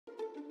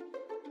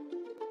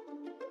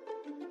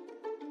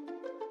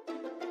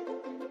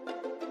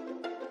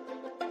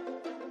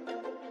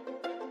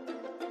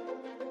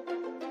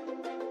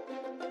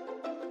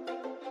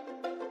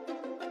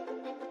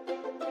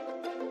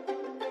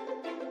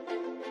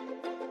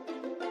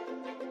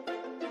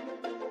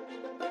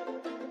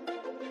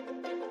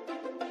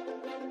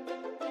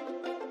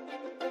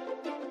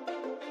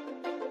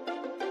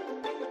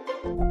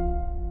Hello,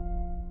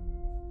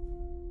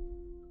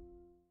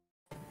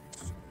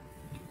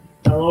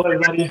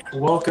 everybody.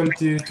 Welcome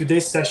to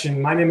today's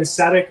session. My name is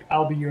Sadek.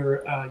 I'll be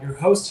your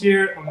host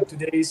here on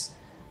today's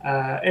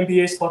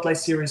MBA Spotlight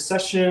Series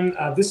session.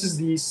 This is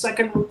the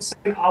second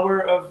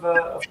hour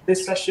of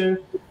this session.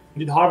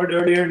 We did Harvard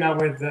earlier. Now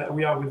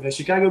we are with the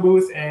Chicago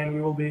booth, and we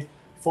will be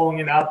following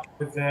it up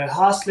with the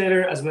Haas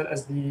later, as well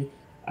as the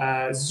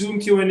Zoom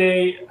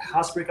Q&A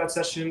Haas breakout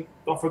session.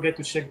 Don't forget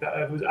to check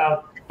those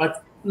out.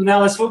 But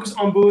now let's focus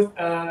on booth.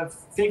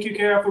 Thank you,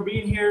 Kara, for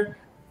being here.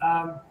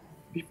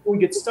 Before we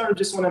get started,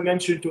 just want to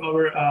mention to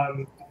our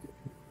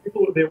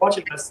people who are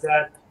watching us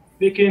that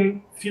they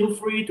can feel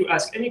free to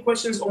ask any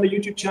questions on the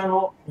YouTube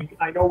channel.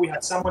 I know we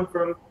had someone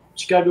from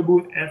Chicago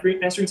booth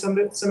answering some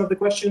of the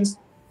questions.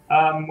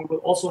 We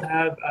will also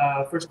have,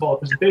 first of all, a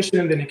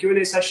presentation and then a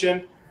Q&A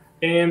session.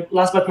 And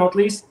last but not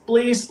least,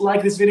 please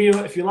like this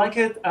video if you like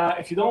it.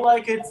 If you don't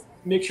like it,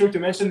 make sure to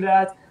mention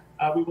that.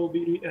 We will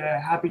be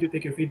happy to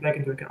take your feedback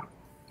into account.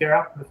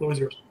 Kara, the floor is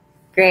yours.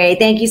 Great.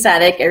 Thank you,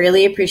 Sadek. I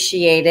really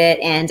appreciate it.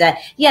 And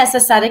yes,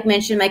 as Sadek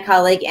mentioned, my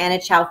colleague Anna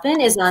Chalfin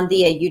is on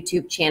the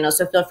YouTube channel,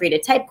 so feel free to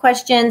type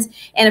questions.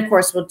 And of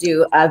course, we'll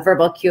do a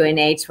verbal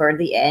Q&A toward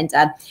the end.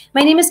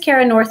 My name is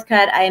Kara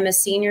Northcutt. I am a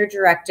Senior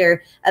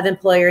Director of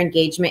Employer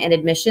Engagement and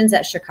Admissions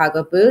at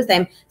Chicago Booth.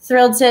 I'm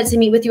thrilled to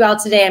meet with you all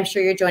today. I'm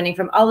sure you're joining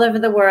from all over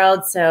the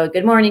world. So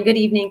good morning, good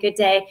evening, good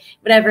day,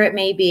 whatever it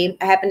may be.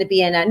 I happen to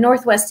be in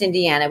Northwest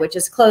Indiana, which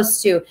is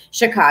close to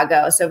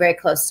Chicago, so very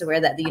close to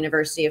where the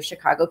University of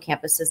Chicago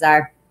campuses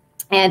are.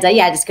 And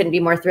yeah, I just couldn't be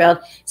more thrilled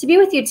to be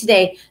with you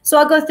today. So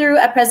I'll go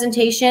through a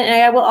presentation,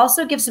 and I will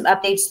also give some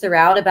updates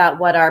throughout about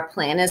what our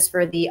plan is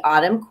for the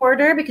autumn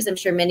quarter, because I'm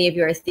sure many of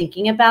you are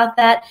thinking about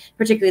that,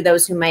 particularly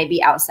those who might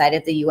be outside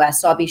of the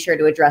US. So I'll be sure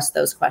to address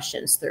those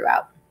questions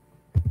throughout.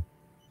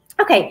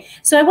 Okay,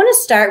 so I want to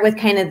start with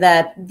kind of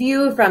the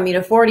view from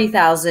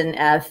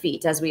 40,000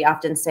 feet, as we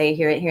often say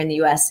here in the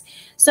U.S.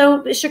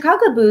 So the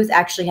Chicago booth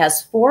actually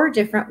has 4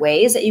 different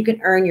ways that you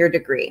can earn your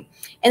degree,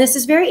 and this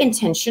is very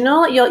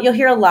intentional. You'll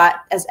hear a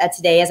lot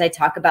today as I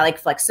talk about like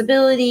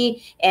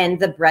flexibility and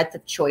the breadth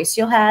of choice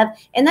you'll have,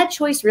 and that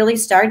choice really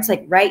starts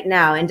like right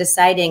now in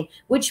deciding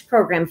which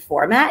program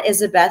format is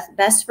the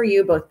best for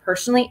you, both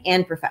personally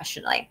and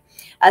professionally.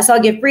 So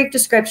I'll give brief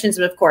descriptions,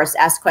 but of course,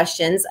 ask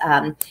questions.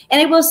 And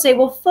I will say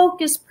we'll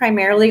focus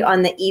primarily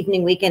on the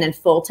evening, weekend, and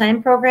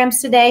full-time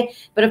programs today,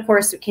 but of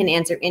course, we can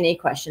answer any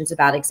questions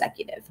about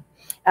executive.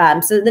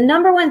 So the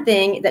number one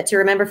thing to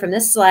remember from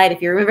this slide, if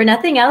you remember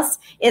nothing else,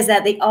 is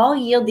that they all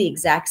yield the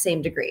exact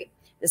same degree.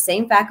 The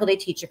same faculty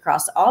teach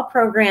across all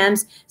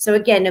programs. So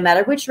again, no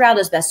matter which route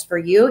is best for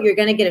you, you're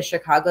going to get a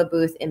Chicago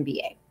booth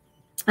MBA.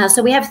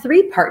 So we have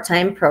 3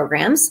 part-time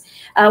programs.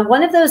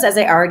 One of those, as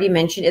I already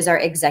mentioned, is our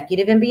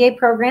executive MBA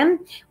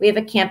program. We have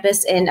a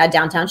campus in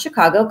downtown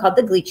Chicago called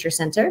the Gleacher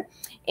Center,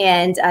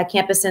 and a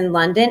campus in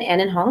London and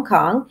in Hong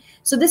Kong.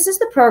 So this is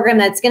the program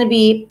that's going to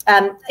be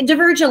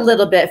diverge a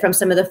little bit from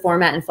some of the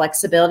format and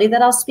flexibility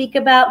that I'll speak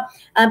about.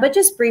 But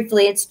just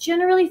briefly, it's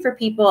generally for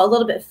people a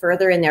little bit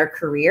further in their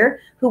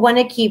career who want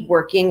to keep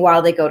working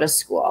while they go to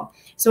school.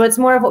 So it's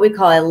more of what we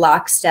call a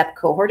lockstep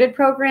cohorted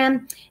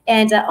program.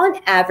 And on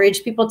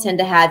average, people tend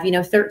to have,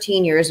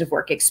 13 years of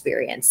work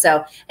experience.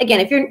 So again,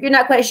 if you're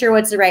not quite sure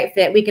what's the right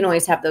fit, we can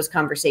always have those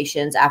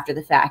conversations after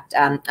the fact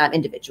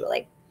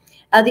individually.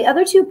 The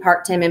other 2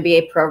 part-time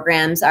MBA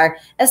programs are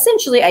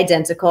essentially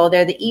identical.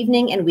 They're the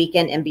evening and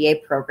weekend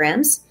MBA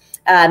programs.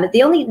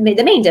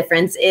 The main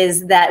difference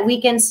is that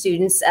weekend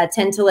students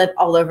tend to live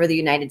all over the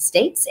United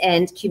States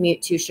and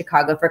commute to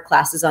Chicago for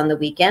classes on the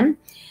weekend.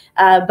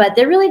 But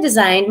they're really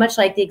designed, much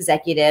like the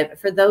executive,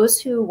 for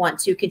those who want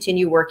to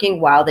continue working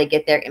while they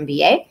get their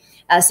MBA.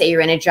 Say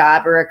you're in a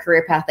job or a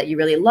career path that you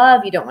really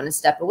love, you don't want to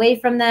step away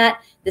from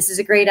that. This is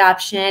a great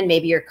option.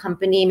 Maybe you're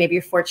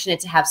fortunate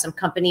to have some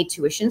company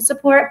tuition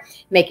support,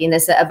 making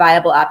this a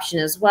viable option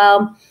as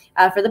well.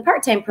 For the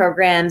part-time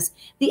programs,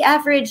 the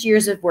average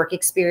years of work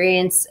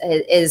experience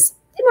is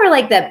more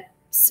like the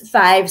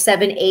 5,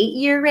 7, 8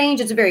 year range.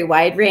 It's a very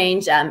wide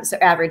range, so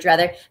average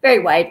rather, very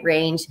wide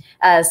range.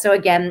 So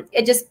again,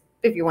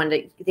 if you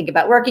wanted to think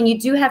about working, you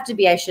do have to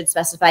be, I should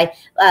specify,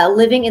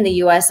 living in the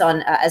U.S.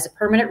 as a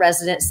permanent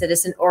resident,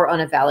 citizen, or on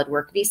a valid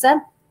work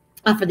visa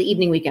for the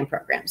evening weekend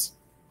programs.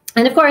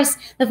 And of course,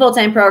 the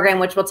full-time program,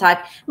 which we'll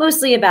talk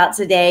mostly about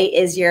today,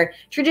 is your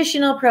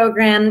traditional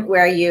program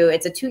where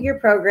it's a 2-year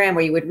program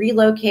where you would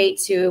relocate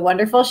to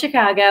wonderful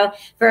Chicago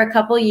for a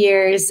couple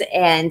years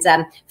and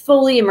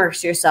fully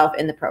immerse yourself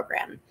in the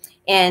program.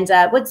 And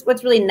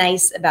what's really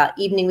nice about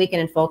evening,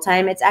 weekend, and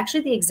full-time, it's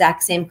actually the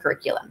exact same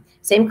curriculum.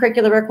 Same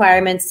curricular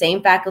requirements,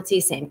 same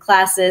faculty, same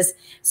classes.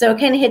 So it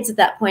kind of hits at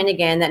that point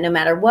again that no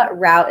matter what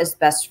route is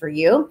best for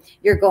you,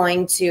 you're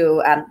going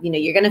to,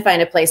 you're going to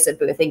find a place at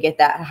Booth and get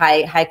that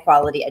high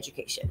quality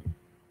education.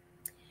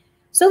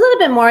 So a little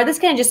bit more, this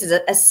kind of just is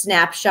a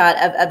snapshot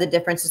of the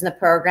differences in the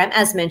program.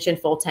 As mentioned,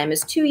 full-time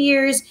is 2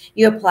 years.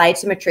 You apply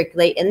to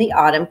matriculate in the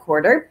autumn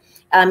quarter.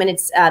 And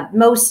it's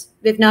most,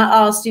 if not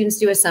all, students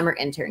do a summer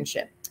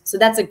internship. So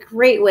that's a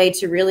great way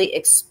to really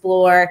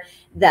explore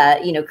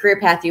the career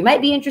path you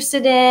might be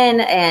interested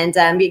in, and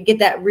get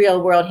that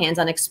real world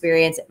hands-on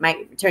experience. It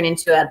might turn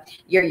into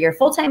your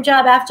full-time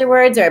job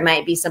afterwards, or it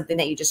might be something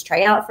that you just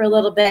try out for a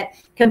little bit.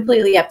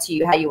 Completely up to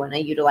you how you want to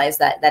utilize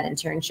that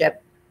internship.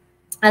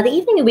 The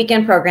evening and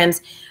weekend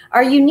programs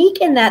are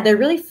unique in that they're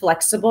really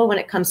flexible when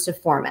it comes to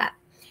format.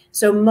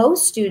 So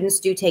most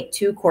students do take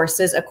 2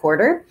 courses a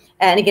quarter,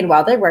 and again,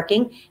 while they're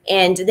working,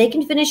 and they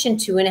can finish in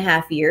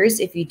 2.5 years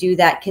if you do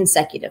that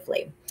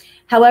consecutively.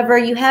 However,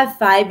 you have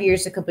 5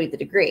 years to complete the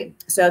degree.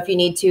 So if you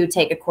need to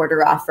take a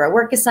quarter off for a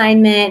work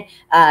assignment,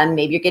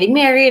 maybe you're getting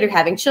married or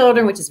having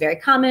children, which is very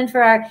common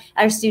for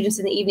our students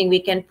in the evening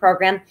weekend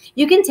program,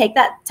 you can take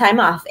that time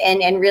off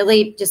and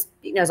really just,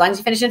 as long as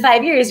you finish in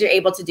 5 years, you're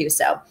able to do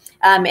so.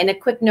 And a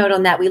quick note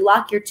on that, we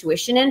lock your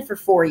tuition in for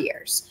 4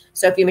 years.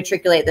 So if you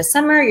matriculate this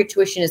summer, your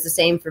tuition is the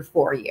same for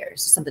 4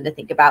 years. Something to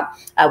think about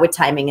with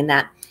timing in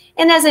that.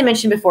 And as I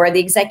mentioned before,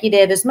 the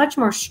executive is much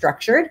more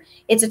structured.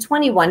 It's a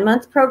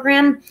 21-month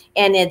program,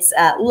 and it's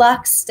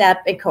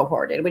lockstep and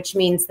cohorted, which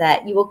means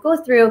that you will go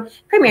through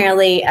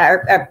primarily,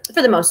 or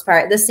for the most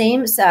part, the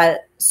same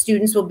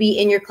students will be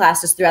in your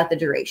classes throughout the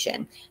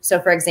duration. So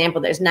for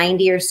example, there's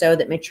 90 or so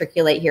that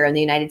matriculate here in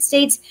the United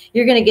States.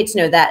 You're going to get to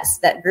know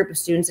that group of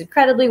students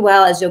incredibly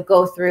well as you'll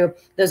go through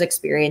those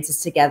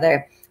experiences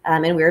together.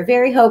 And we're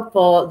very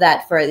hopeful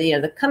that for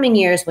the coming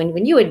years,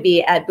 when you would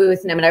be at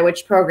Booth, no matter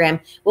which program,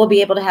 we'll be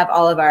able to have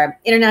all of our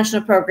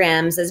international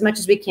programs as much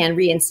as we can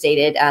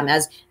reinstated.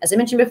 As I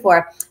mentioned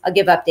before, I'll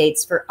give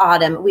updates for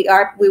autumn. We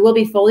will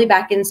be fully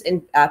back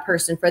in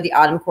person for the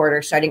autumn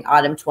quarter, starting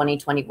autumn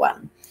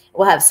 2021.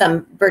 We'll have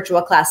some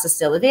virtual classes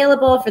still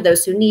available for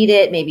those who need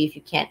it. Maybe if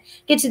you can't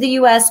get to the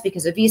U.S.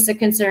 because of visa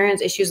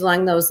concerns, issues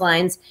along those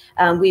lines,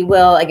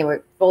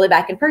 we're fully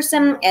back in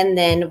person. And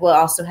then we'll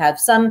also have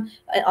some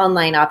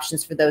online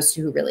options for those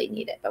who really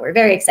need it. But we're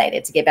very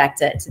excited to get back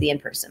to the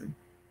in-person.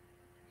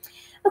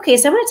 Okay,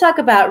 so I'm going to talk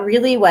about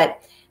really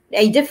what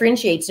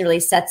differentiates and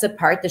really sets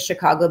apart the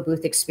Chicago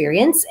Booth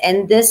experience.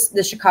 And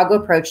the Chicago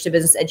approach to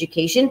business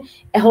education,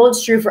 it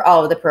holds true for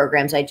all of the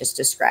programs I just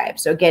described.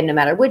 So again, no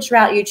matter which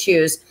route you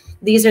choose,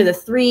 these are the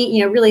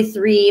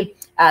three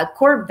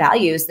core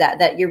values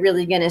that you're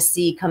really going to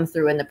see come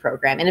through in the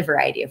program in a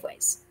variety of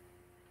ways.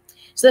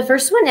 So the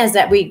first one is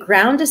that we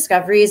ground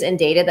discoveries in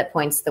data that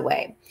points the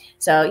way.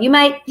 So you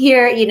might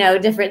hear,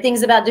 different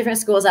things about different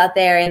schools out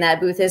there, and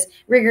that Booth is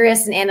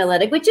rigorous and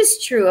analytic, which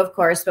is true, of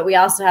course, but we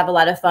also have a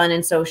lot of fun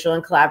and social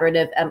and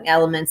collaborative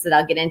elements that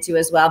I'll get into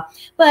as well.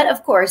 But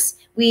of course,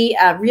 we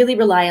really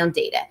rely on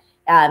data.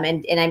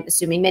 And I'm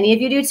assuming many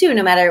of you do too,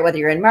 no matter whether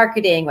you're in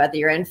marketing, whether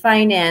you're in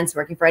finance,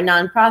 working for a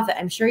nonprofit.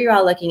 I'm sure you're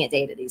all looking at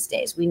data these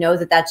days. We know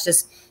that that's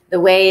just the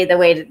way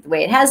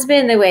it has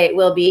been, the way it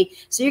will be.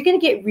 So you're going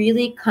to get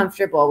really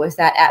comfortable with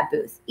that at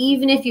Booth,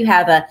 even if you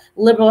have a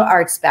liberal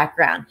arts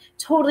background.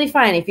 Totally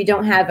fine if you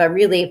don't have a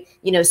really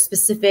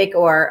specific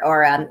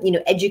or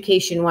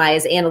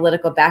education-wise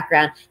analytical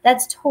background.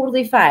 That's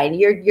totally fine.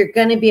 You're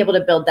going to be able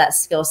to build that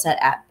skill set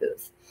at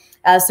Booth.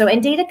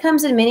 And data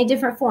comes in many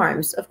different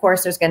forms. Of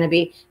course, there's going to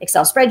be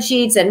Excel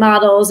spreadsheets and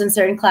models in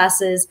certain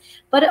classes,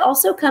 but it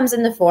also comes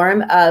in the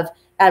form of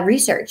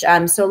research.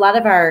 So a lot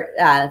of our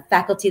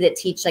faculty that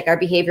teach like our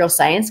behavioral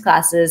science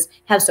classes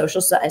have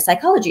social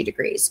psychology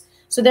degrees.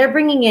 So they're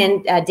bringing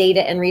in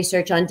data and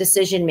research on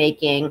decision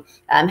making,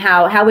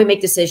 how we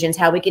make decisions,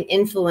 how we can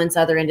influence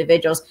other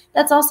individuals.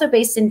 That's also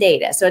based in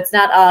data. So it's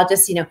not all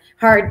just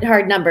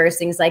hard numbers,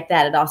 things like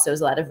that. It also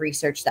is a lot of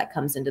research that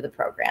comes into the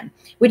program,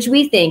 which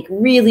we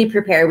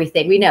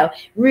know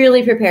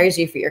really prepares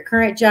you for your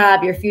current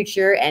job, your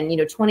future, and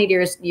 20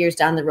 years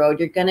down the road,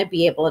 you're going to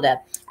be able to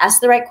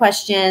ask the right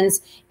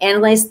questions,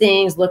 analyze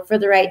things, look for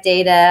the right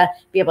data,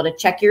 be able to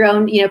check your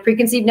own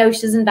preconceived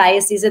notions and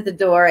biases at the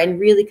door, and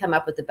really come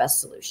up with the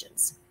best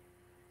solutions.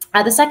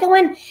 The second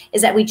one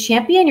is that we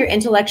champion your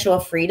intellectual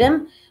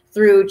freedom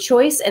through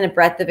choice and a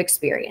breadth of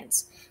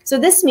experience. So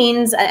this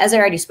means, as I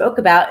already spoke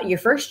about, your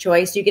first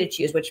choice, you get to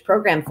choose which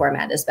program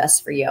format is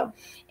best for you.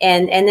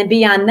 And then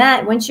beyond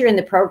that, once you're in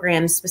the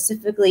program,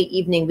 specifically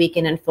evening,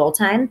 weekend, and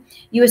full-time,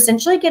 you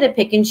essentially get to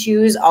pick and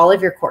choose all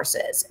of your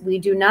courses. We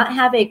do not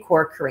have a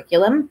core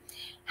curriculum.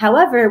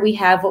 However, we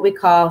have what we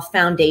call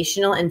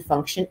foundational and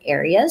function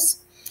areas.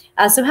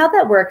 So how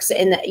that works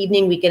in the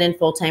evening, weekend, and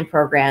full-time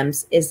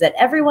programs is that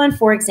everyone,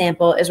 for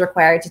example, is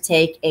required to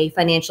take a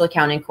financial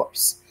accounting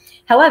course.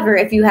 However,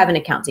 if you have an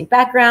accounting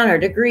background or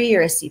degree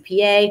or a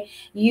CPA,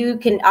 you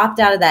can opt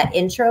out of that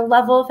intro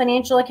level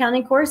financial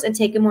accounting course and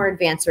take a more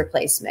advanced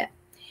replacement.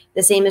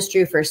 The same is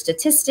true for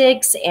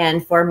statistics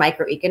and for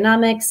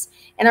microeconomics.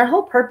 And our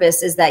whole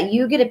purpose is that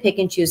you get to pick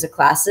and choose the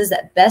classes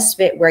that best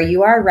fit where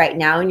you are right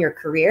now in your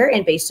career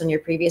and based on your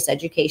previous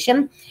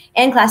education,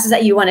 and classes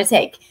that you want to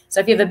take. So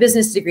if you have a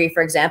business degree,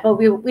 for example,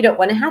 we don't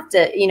want to have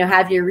to,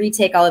 have you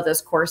retake all of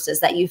those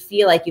courses that you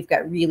feel like you've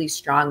got really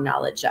strong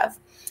knowledge of.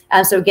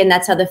 So again,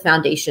 that's how the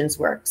foundations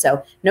work.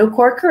 So no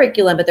core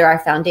curriculum, but there are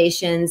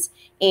foundations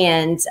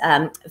and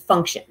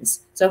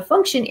functions. So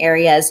function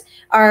areas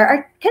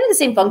are kind of the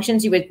same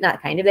functions you would,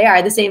 not kind of, they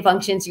are the same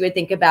functions you would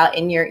think about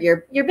in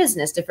your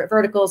business, different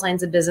verticals,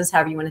 lines of business,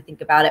 however you want to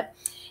think about it.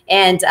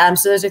 And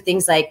so those are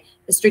things like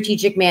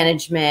strategic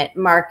management,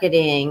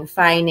 marketing,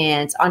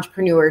 finance,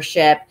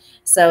 entrepreneurship.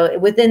 So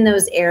within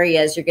those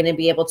areas, you're going to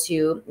be able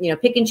to,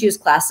 pick and choose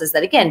classes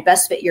that, again,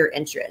 best fit your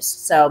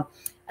interests. So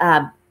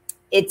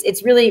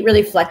it's really,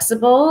 really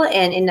flexible.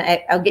 And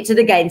I'll get to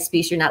the guidance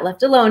piece. You're not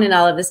left alone in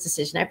all of this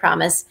decision, I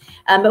promise.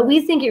 But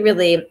we think it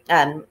really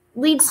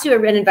leads to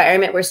an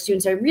environment where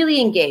students are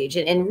really engaged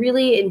and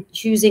really in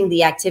choosing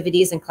the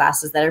activities and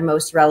classes that are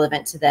most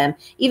relevant to them,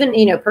 even,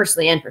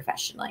 personally and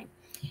professionally.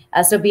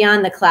 So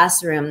beyond the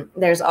classroom,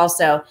 there's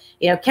also,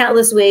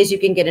 countless ways you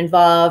can get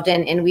involved,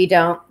 and we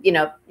don't,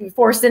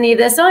 force any of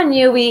this on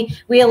you.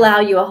 We allow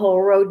you a whole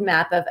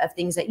roadmap of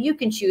things that you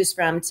can choose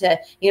from to,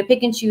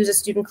 pick and choose the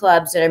student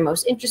clubs that are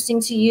most interesting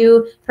to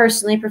you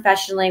personally,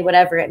 professionally,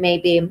 whatever it may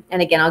be.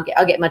 And again,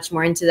 I'll get much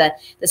more into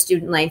the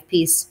student life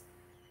piece.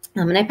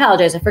 And I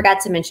apologize, I forgot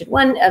to mention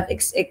one of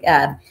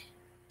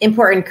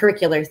important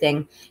curricular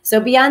thing. So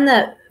beyond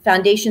the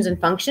foundations and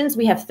functions,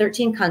 we have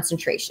 13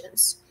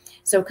 concentrations.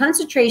 So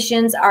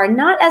concentrations are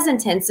not as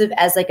intensive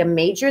as like a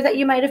major that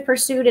you might have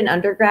pursued in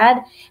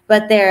undergrad,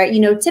 but they're,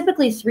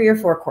 typically 3 or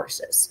 4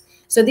 courses.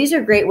 So these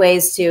are great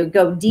ways to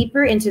go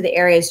deeper into the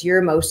areas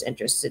you're most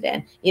interested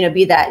in,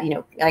 be that,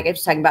 like I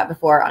was talking about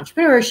before,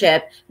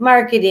 entrepreneurship,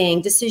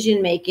 marketing,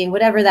 decision-making,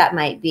 whatever that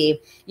might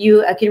be.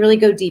 You can really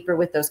go deeper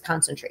with those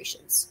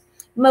concentrations.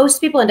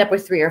 Most people end up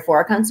with 3 or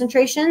 4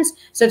 concentrations.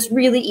 So it's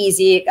really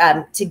easy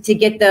to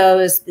get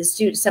those.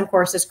 Some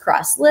courses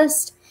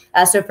cross-list.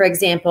 So for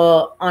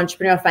example,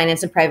 entrepreneurial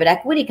finance and private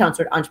equity counts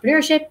with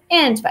entrepreneurship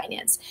and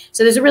finance.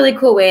 So there's a really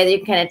cool way that you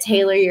can kind of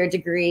tailor your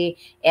degree.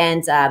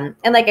 And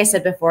like I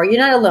said before, you're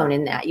not alone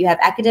in that. You have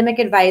academic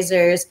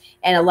advisors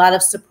and a lot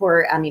of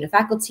support,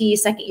 faculty,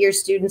 second-year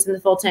students in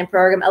the full-time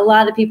program, a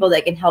lot of people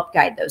that can help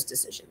guide those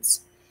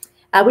decisions.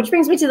 Which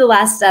brings me to the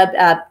last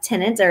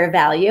tenet or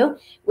value,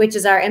 which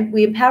is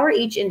we empower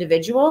each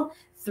individual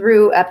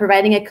through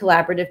providing a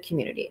collaborative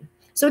community.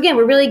 So again,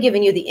 we're really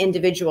giving you the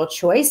individual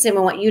choice, and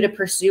we want you to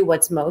pursue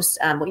what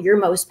you're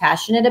most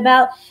passionate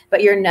about,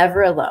 but you're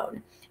never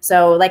alone.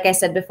 So like I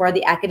said before,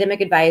 the academic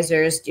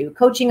advisors do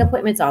coaching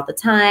appointments all the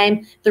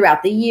time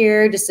throughout the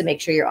year, just to make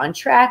sure you're on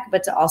track,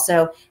 but to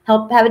also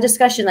help have a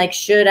discussion like,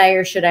 should I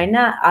or should I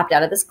not opt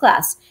out of this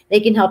class? They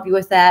can help you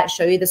with that,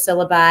 show you the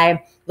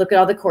syllabi, look at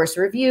all the course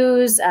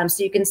reviews,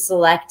 so you can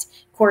select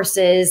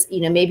courses.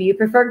 Maybe you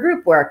prefer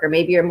group work, or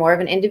maybe you're more of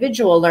an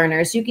individual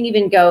learner. So you can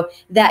even go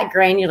that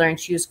granular and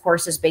choose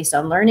courses based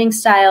on learning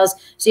styles.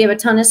 So you have a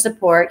ton of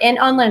support and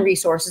online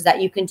resources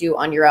that you can do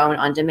on your own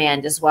on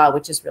demand as well,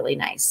 which is really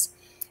nice.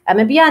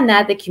 And beyond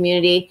that, the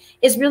community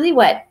is really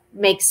what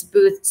makes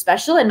Booth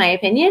special, in my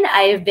opinion.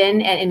 I have been,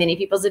 and in many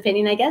people's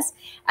opinion, I guess,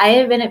 I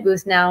have been at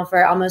Booth now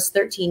for almost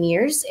 13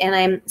 years, and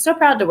I'm so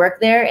proud to work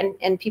there.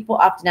 And people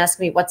often ask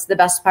me, what's the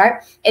best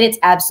part? And it's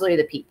absolutely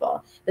the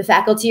people. The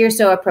faculty are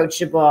so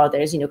approachable.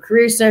 There's,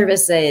 career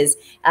services,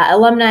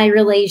 alumni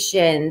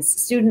relations,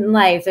 student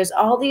life. There's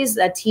all these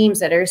teams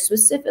that are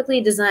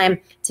specifically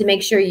designed to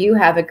make sure you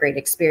have a great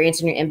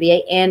experience in your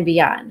MBA and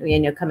beyond,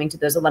 coming to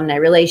those alumni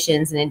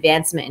relations and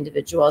advancement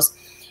individuals.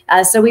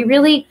 So we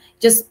really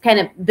just kind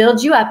of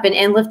build you up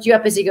and lift you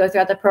up as you go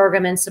throughout the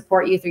program and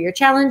support you through your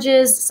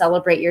challenges,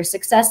 celebrate your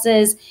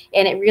successes.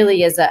 And it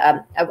really is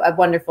a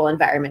wonderful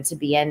environment to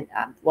be in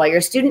while you're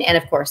a student and,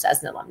 of course,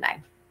 as an alumni.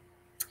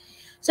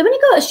 So I'm going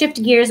to go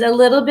shift gears a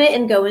little bit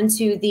and go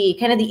into the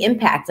kind of the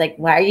impact, like,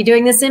 why are you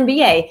doing this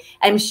MBA?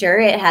 I'm sure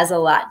it has a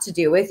lot to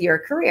do with your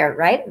career,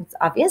 right? It's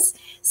obvious.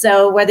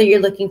 So whether you're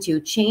looking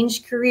to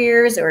change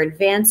careers or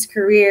advance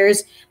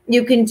careers,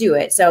 you can do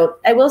it. So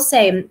I will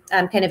say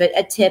kind of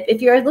a tip,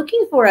 if you're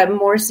looking for a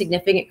more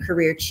significant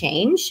career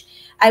change,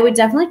 I would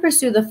definitely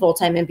pursue the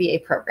full-time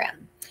MBA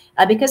program.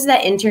 Because of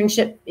that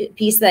internship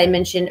piece that I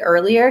mentioned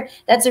earlier,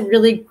 that's a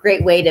really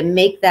great way to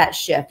make that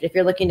shift. If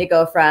you're looking to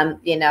go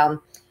from,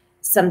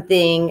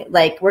 something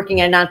like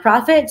working at a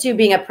nonprofit to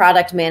being a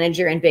product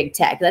manager in big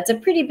tech. That's a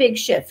pretty big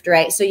shift,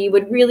 right? So you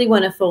would really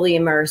want to fully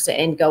immerse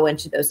and go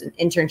into those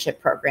internship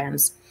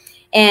programs.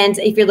 And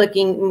if you're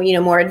looking,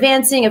 more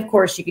advancing, of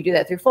course, you could do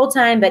that through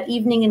full-time, but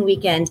evening and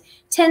weekend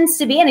tends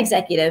to be, an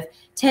executive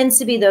tends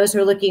to be those who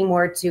are looking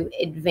more to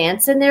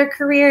advance in their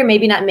career,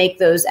 maybe not make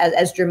those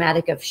as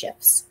dramatic of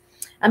shifts.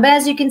 But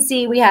as you can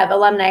see, we have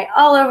alumni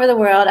all over the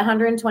world,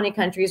 120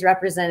 countries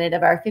represented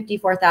of our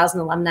 54,000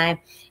 alumni,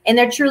 and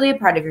they're truly a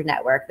part of your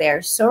network.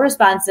 They're so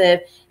responsive,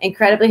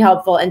 incredibly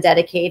helpful, and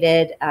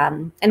dedicated.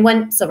 And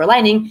one silver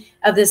lining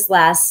of this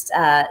last,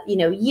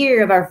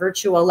 year of our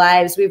virtual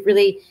lives, we've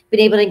really been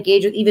able to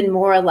engage with even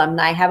more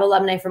alumni, have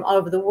alumni from all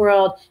over the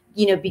world,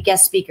 be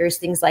guest speakers,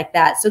 things like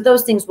that. So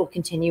those things will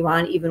continue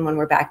on even when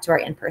we're back to our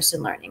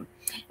in-person learning.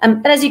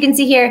 But as you can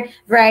see here,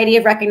 variety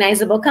of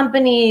recognizable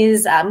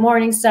companies,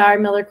 Morningstar,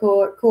 Miller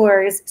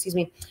Coors, excuse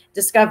me,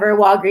 Discover,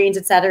 Walgreens,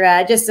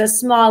 etc. Just a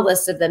small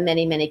list of the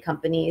many, many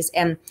companies.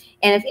 And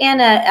if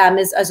Anna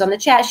is on the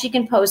chat, she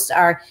can post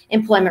our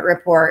employment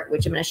report,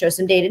 which I'm going to show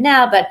some data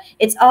now, but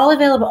it's all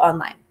available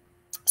online.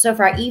 So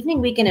for our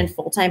evening, weekend, and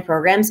full-time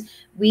programs,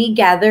 we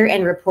gather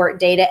and report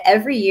data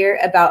every year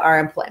about our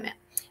employment.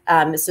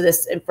 So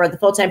this for the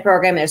full-time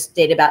program, there's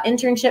data about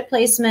internship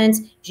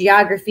placements,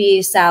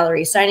 geography,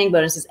 salary, signing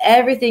bonuses,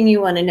 everything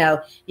you want to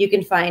know, you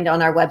can find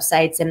on our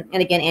websites. And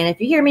again, Anna, if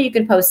you hear me, you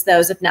can post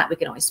those. If not, we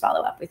can always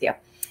follow up with you.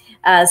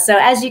 So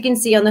as you can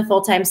see on the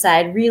full-time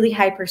side, really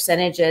high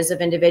percentages of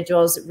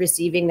individuals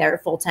receiving their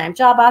full-time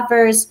job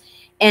offers.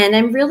 And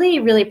I'm really,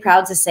 really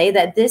proud to say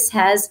that this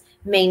has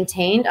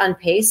maintained on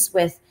pace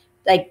with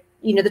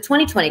the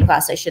 2020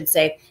 class, I should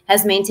say,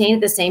 has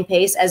maintained the same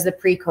pace as the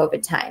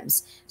pre-COVID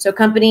times. So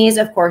companies,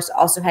 of course,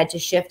 also had to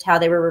shift how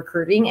they were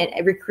recruiting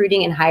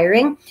and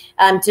hiring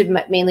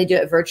to mainly do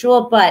it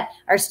virtual, but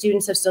our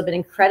students have still been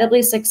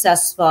incredibly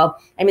successful.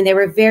 I mean, there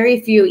were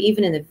very few,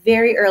 even in the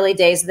very early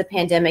days of the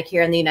pandemic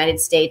here in the United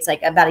States,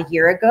 like about a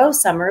year ago,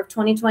 summer of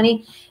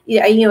 2020,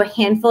 a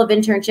handful of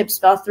internships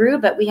fell through,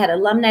 but we had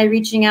alumni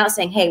reaching out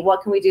saying, hey,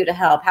 what can we do to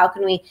help? How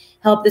can we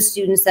help the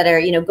students that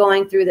are,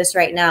 going through this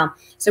right now?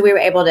 So we were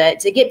able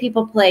to get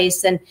people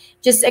placed, and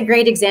just a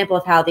great example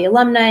of how the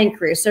alumni and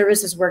career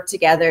services work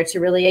together to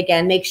really,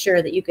 again, make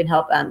sure that you can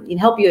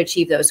help you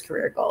achieve those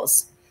career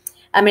goals.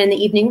 In the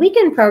evening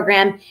weekend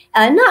program,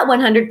 not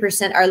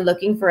 100% are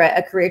looking for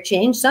a career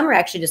change. Some are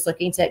actually just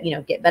looking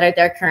to, get better at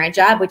their current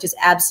job, which is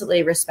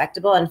absolutely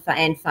respectable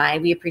and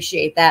fine. We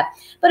appreciate that.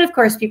 But of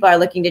course, people are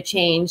looking to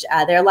change.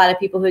 There are a lot of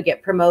people who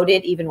get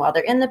promoted even while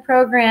they're in the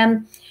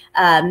program.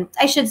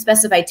 I should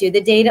specify too,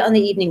 the data on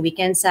the evening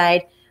weekend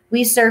side,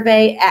 we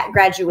survey at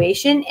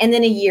graduation and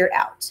then a year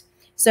out.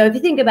 So if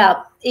you think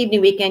about evening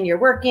weekend, you're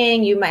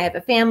working, you might have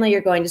a family, you're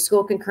going to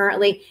school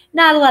concurrently,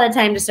 not a lot of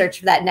time to search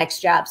for that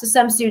next job. So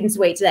some students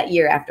wait to that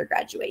year after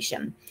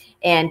graduation.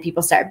 And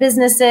people start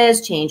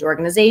businesses, change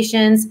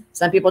organizations.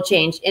 Some people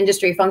change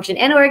industry, function,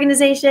 and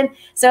organization.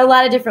 So a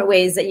lot of different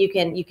ways that you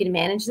can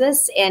manage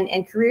this.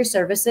 And career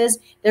services,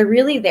 they're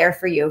really there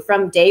for you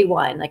from day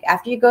one. Like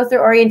after you go through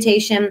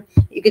orientation,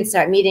 you can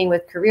start meeting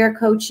with career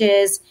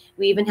coaches.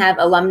 We even have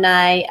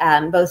alumni,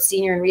 both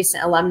senior and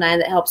recent alumni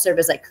that help serve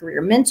as like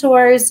career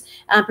mentors,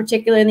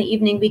 particularly in the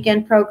evening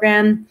weekend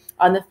program.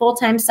 On the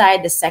full-time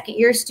side, the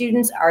second-year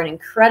students are an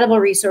incredible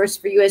resource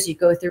for you as you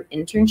go through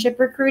internship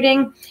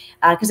recruiting,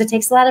 because it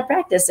takes a lot of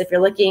practice. If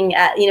you're looking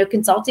at,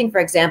 consulting, for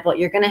example,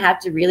 you're going to have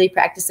to really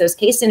practice those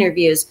case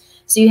interviews.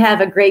 So you have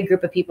a great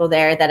group of people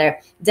there that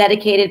are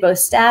dedicated, both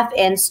staff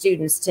and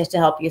students, to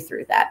help you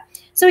through that.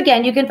 So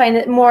again, you can find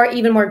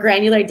even more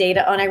granular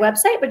data on our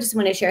website, but just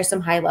want to share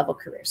some high-level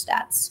career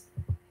stats.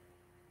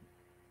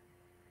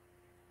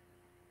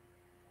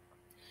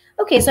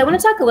 Okay, so I want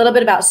to talk a little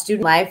bit about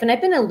student life, and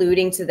I've been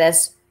alluding to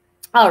this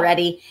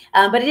already,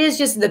 but it is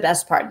just the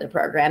best part of the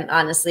program,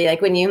 honestly.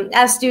 Like when you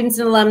ask students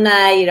and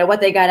alumni, what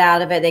they got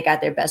out of it, they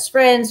got their best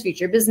friends,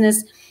 future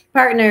business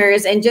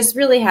partners, and just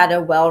really had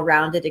a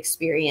well-rounded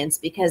experience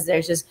because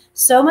there's just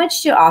so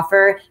much to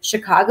offer.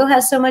 Chicago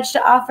has so much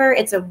to offer.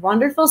 It's a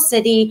wonderful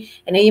city.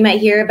 I know you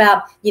might hear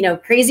about,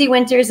 crazy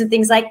winters and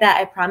things like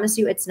that. I promise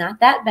you it's not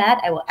that bad.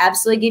 I will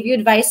absolutely give you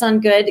advice on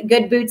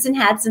good boots and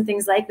hats and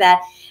things like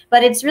that.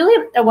 But it's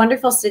really a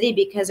wonderful city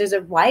because there's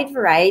a wide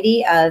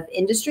variety of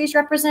industries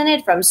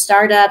represented, from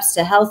startups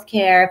to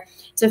healthcare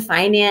to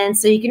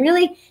finance. So you can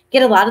really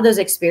get a lot of those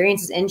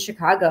experiences in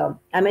Chicago.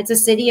 It's a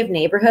city of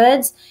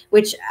neighborhoods,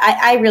 which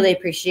I really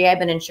appreciate. I've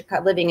been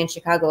living in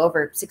Chicago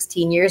over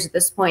 16 years at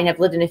this point. I've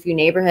lived in a few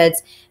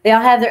neighborhoods. They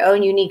all have their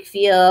own unique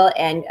feel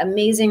and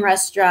amazing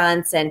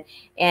restaurants and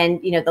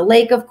the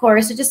lake, of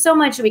course. So just so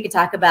much we could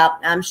talk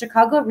about.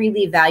 Chicago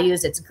really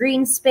values its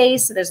green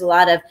space. So there's a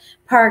lot of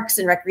parks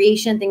and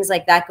recreation, things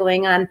like that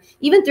going on,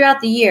 even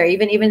throughout the year,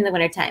 even in the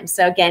wintertime.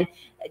 So again,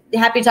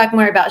 happy to talk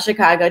more about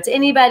Chicago to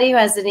anybody who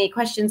has any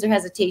questions or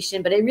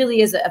hesitation, but it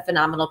really is a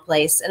phenomenal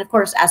place. And of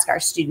course, ask our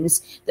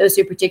students, those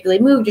who particularly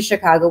moved to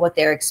Chicago, what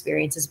their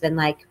experience has been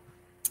like.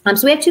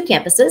 So we have two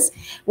campuses.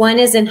 One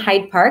is in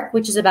Hyde Park,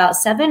 which is about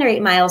 7 or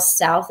 8 miles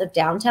south of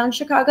downtown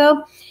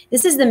Chicago.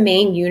 This is the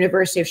main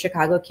University of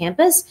Chicago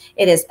campus.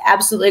 It is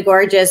absolutely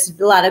gorgeous,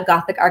 a lot of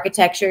Gothic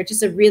architecture,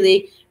 just a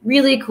really,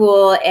 really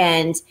cool.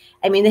 And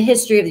I mean, the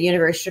history of the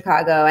University of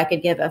Chicago, I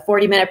could give a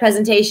 40-minute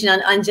presentation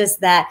on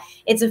just that.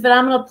 It's a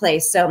phenomenal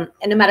place. So,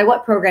 and no matter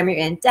what program you're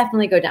in,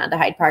 definitely go down to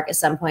Hyde Park at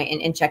some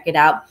point and check it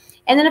out.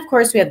 And then, of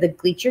course, we have the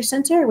Gleacher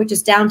Center, which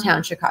is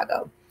downtown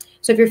Chicago.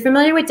 So if you're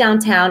familiar with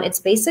downtown,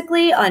 it's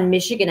basically on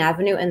Michigan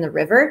Avenue and the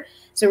river.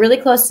 So really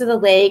close to the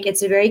lake.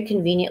 It's a very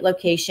convenient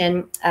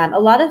location. A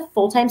lot of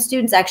full-time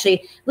students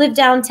actually live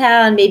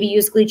downtown, maybe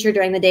use Gleacher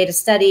during the day to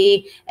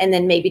study, and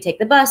then maybe take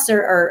the bus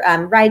or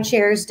ride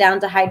shares down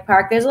to Hyde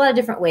Park. There's a lot of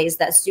different ways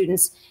that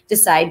students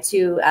decide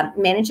to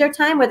manage their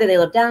time, whether they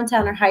live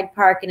downtown or Hyde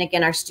Park. And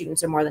again, our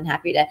students are more than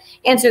happy to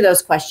answer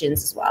those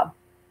questions as well.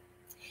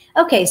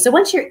 Okay, so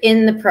once you're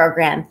in the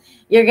program,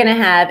 you're going to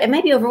have, it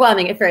might be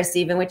overwhelming at first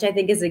even, which I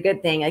think is a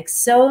good thing, like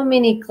so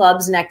many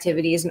clubs and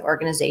activities and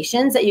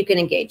organizations that you can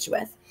engage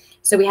with.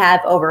 So we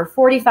have over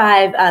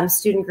 45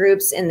 student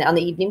groups on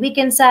the evening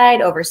weekend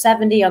side, over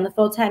 70 on the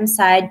full-time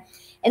side.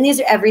 And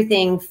these are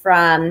everything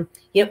from,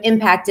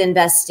 impact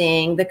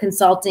investing, the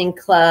consulting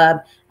club,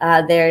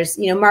 there's,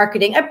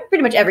 marketing,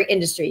 pretty much every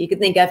industry you could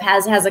think of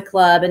has a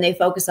club, and they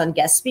focus on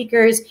guest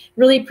speakers,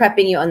 really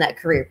prepping you on that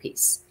career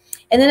piece.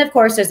 And then, of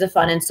course, there's the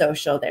fun and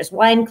social. There's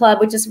Wine Club,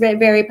 which is very,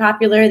 very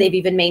popular. They've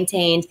even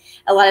maintained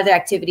a lot of their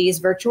activities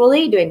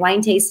virtually, doing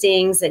wine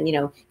tastings and,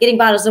 getting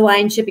bottles of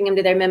wine, shipping them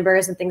to their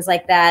members and things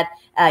like that.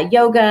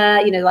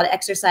 Yoga, a lot of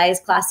exercise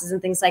classes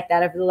and things like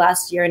that over the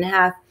last year and a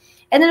half.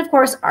 And then, of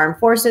course, armed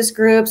forces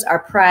groups, our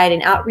pride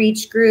and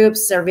outreach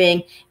groups,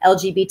 serving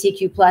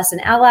LGBTQ plus and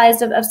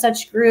allies of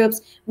such groups,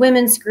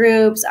 women's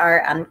groups,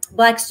 our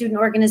Black student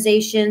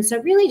organizations.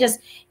 So really just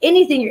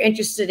anything you're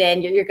interested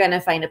in, you're going to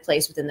find a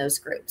place within those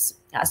groups.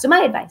 So my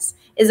advice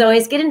is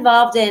always get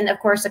involved in, of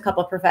course, a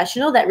couple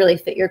professional that really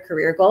fit your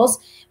career goals,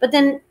 but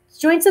then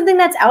join something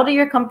that's out of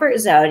your comfort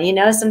zone,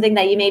 something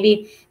that you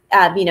maybe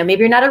maybe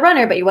you're not a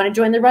runner, but you want to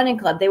join the running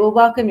club. They will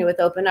welcome you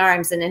with open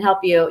arms and then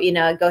help you,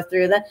 go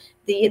through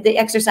the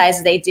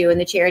exercises they do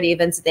and the charity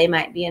events that they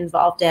might be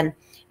involved in.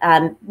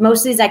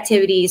 Most of these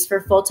activities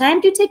for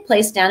full-time do take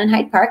place down in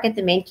Hyde Park at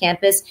the main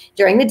campus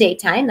during the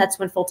daytime. That's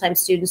when full-time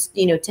students,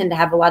 tend to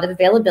have a lot of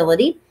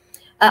availability.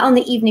 On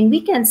the evening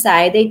weekend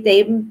side,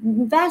 they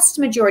vast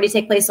majority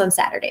take place on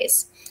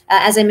Saturdays.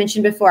 As I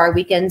mentioned before, our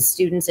weekend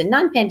students in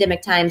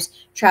non-pandemic times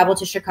travel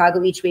to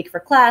Chicago each week for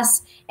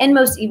class, and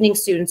most evening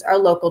students are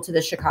local to the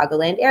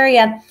Chicagoland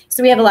area.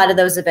 So we have a lot of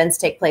those events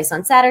take place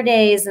on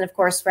Saturdays, and of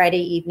course,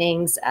 Friday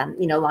evenings,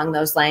 along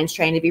those lines,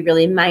 trying to be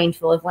really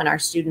mindful of when our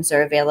students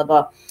are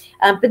available.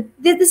 But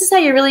this is how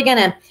you're really going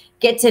to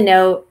get to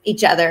know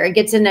each other,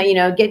 get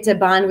to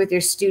bond with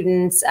your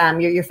students,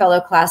 your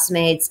fellow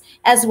classmates,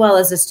 as well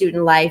as the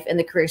student life and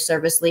the career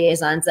service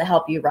liaisons that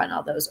help you run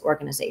all those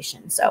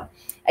organizations. So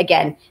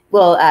again,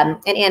 and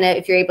Anna,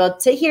 if you're able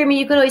to hear me,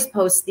 you could always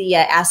post the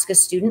Ask a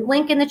Student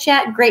link in the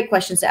chat. Great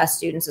questions to ask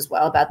students as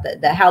well about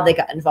the how they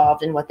got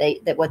involved and what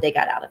they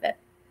got out of it.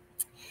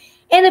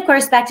 And of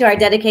course, back to our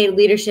dedicated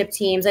leadership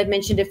teams. I've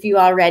mentioned a few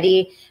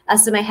already.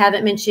 Some I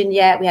haven't mentioned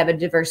yet. We have a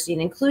diversity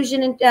and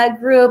inclusion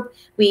group.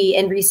 We,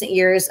 in recent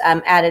years,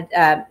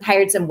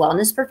 hired some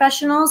wellness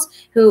professionals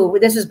who,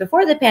 this was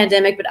before the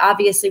pandemic, but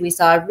obviously we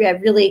saw a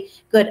really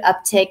good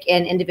uptick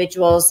in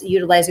individuals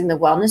utilizing the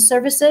wellness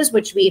services,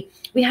 which we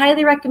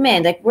highly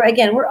recommend. Like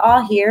we're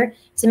all here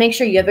to make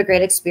sure you have a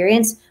great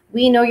experience.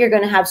 We know you're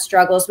going to have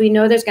struggles. We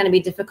know there's going to be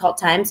difficult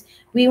times.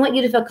 We want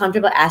you to feel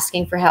comfortable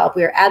asking for help.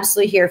 We are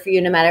absolutely here for you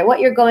no matter what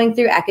you're going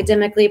through,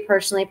 academically,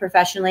 personally,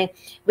 professionally.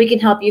 We can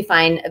help you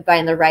find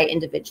the right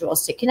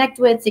individuals to connect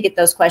with, to get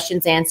those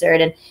questions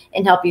answered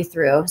and help you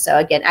through. So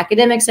again,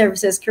 academic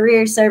services,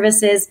 career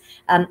services,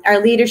 our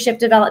leadership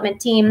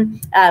development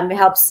team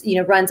helps,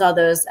 runs all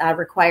those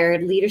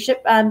required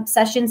leadership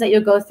sessions that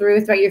you'll go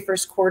through throughout your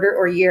first quarter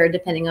or year,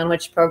 depending on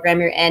which program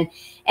you're in.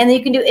 And then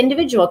you can do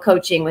individual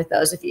coaching with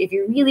those. If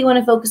you really want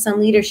to focus on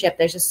leadership,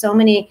 there's just so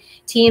many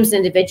teams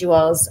and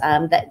individuals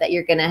that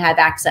you're going to have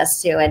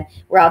access to. And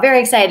we're all very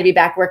excited to be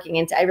back working.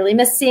 And I really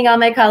miss seeing all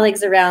my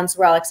colleagues around. So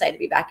we're all excited to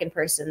be back in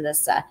person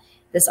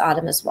this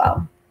autumn as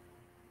well.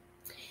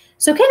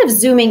 So kind of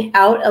zooming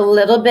out a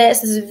little bit,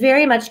 so this is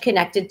very much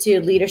connected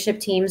to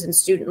leadership teams and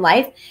student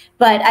life.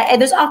 But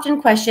there's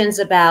often questions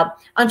about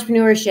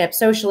entrepreneurship,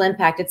 social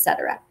impact, et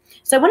cetera.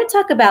 So I want to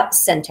talk about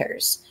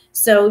centers.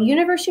 So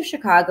University of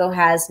Chicago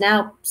has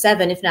now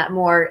 7, if not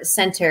more,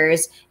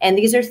 centers, and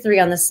these are 3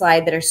 on the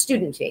slide that are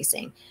student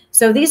facing.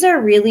 So these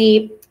are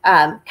really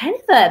kind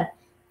of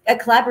a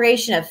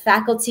collaboration of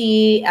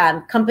faculty,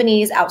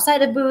 companies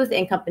outside of Booth,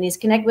 and companies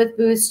connect with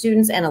Booth,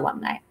 students, and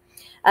alumni.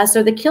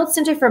 So the Kilt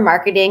Center for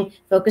Marketing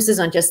focuses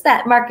on just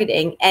that,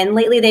 marketing. And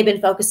lately they've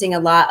been focusing a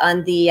lot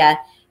on the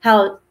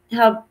how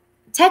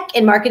tech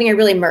and marketing are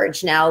really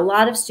merged now. A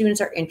lot of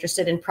students are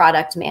interested in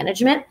product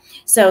management.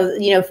 So,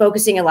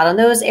 focusing a lot on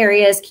those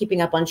areas,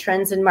 keeping up on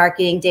trends in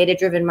marketing,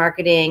 data-driven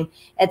marketing,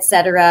 et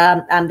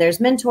cetera. There's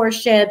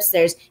mentorships.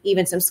 There's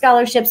even some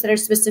scholarships that are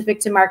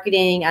specific to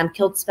marketing.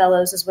 Kilts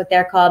Fellows is what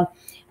they're called.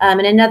 And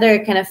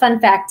another kind of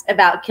fun fact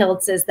about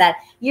Kilts is that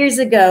years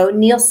ago,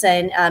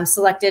 Nielsen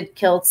selected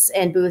Kilts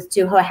and Booth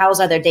to house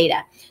all their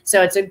data.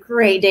 So it's a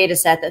great data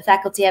set that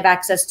faculty have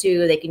access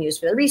to. They can use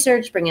for the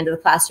research, bring into the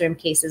classroom,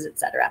 cases, et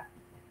cetera.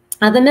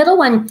 The middle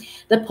one,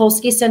 the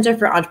Polsky Center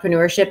for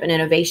Entrepreneurship and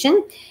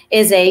Innovation,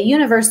 is a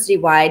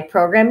university-wide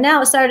program.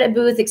 Now it started at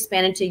Booth,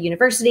 expanded to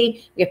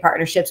university. We have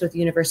partnerships with the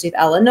University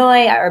of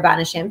Illinois,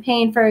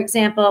 Urbana-Champaign, for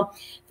example,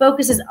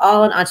 focuses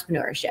all on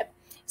entrepreneurship.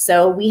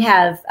 So we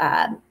have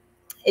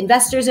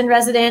investors in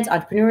residence,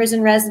 entrepreneurs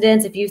in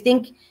residence. If you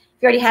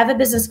already have a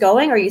business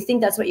going or you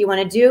think that's what you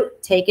want to do,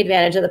 take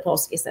advantage of the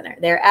Polsky Center.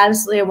 They're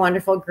absolutely a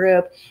wonderful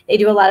group. They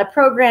do a lot of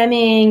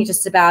programming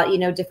just about,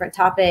 different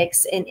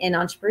topics in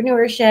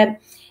entrepreneurship.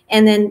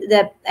 And then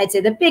I'd say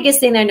the biggest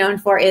thing they're known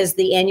for is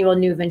the annual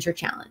New Venture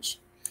Challenge.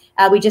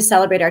 We just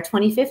celebrated our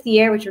 25th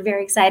year, which we're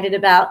very excited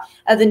about,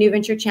 of the New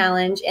Venture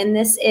Challenge. And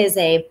this is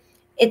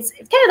it's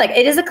kind of like,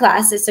 it is a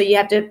class. So you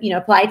have to,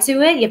 apply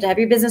to it. You have to have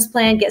your business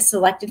plan, get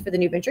selected for the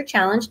New Venture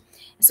Challenge.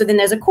 So then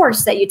there's a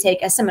course that you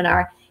take, a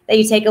seminar that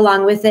you take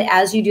along with it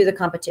as you do the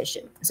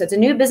competition. So it's a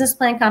new business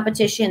plan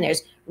competition.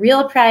 There's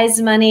real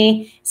prize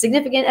money,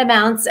 significant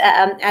amounts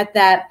at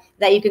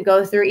that you can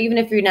go through. Even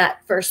if you're not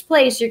first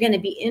place, you're going to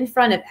be in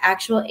front of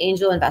actual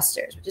angel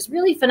investors, which is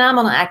really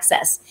phenomenal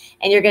access.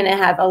 And you're going to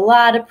have a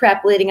lot of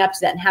prep leading up to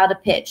that, and how to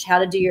pitch, how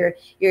to do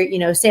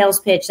your sales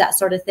pitch, that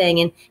sort of thing,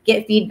 and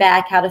get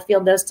feedback, how to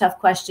field those tough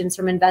questions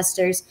from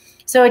investors.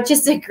 So it's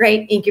just a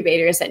great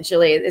incubator,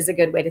 essentially, is a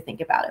good way to think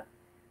about it.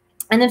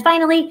 And then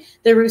finally,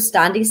 the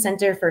Rustandi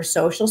Center for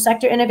Social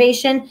Sector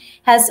Innovation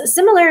has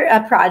similar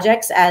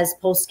projects as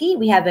Polsky.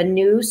 We have a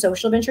new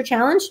social venture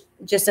challenge,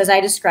 just as I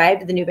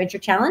described the New Venture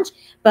Challenge,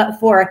 but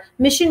for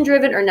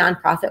mission-driven or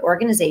nonprofit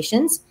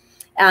organizations.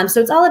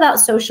 So it's all about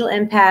social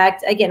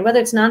impact. Again, whether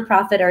it's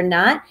nonprofit or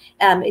not,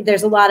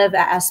 there's a lot of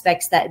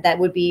aspects that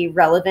would be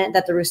relevant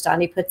that the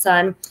Rustandi puts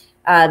on.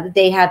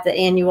 They have the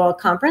annual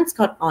conference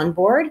called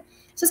Onboard.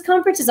 So this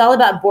conference is all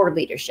about board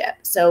leadership.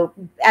 So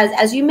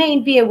as you may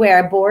be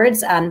aware,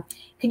 boards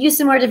could use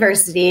some more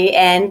diversity,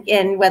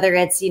 and whether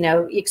it's,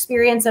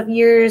 experience of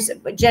years,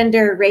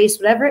 gender, race,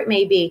 whatever it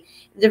may be,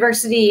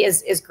 diversity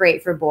is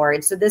great for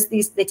boards. So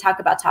they talk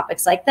about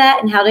topics like that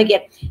and how to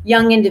get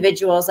young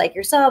individuals like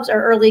yourselves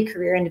or early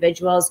career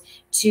individuals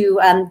to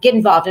get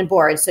involved in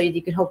boards, so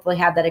you can hopefully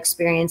have that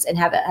experience and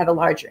have a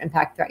larger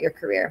impact throughout your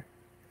career.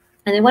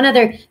 And then one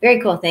other very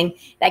cool thing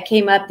that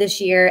came up this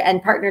year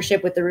in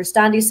partnership with the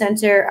Rustandi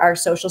Center, our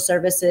social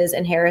services,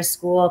 and Harris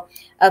School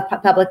of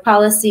Public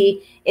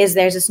Policy is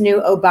there's this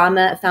new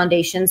Obama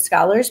Foundation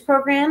Scholars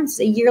Program. It's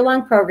a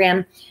year-long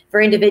program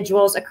for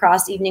individuals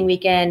across evening,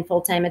 weekend,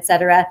 full-time, et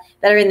cetera,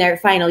 that are in their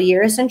final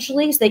year,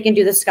 essentially. So they can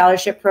do the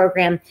scholarship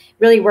program,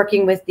 really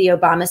working with the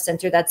Obama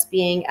Center that's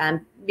being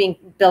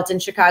built in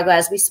Chicago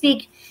as we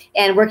speak,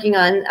 and working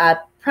on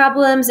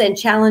problems and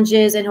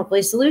challenges and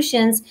hopefully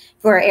solutions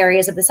for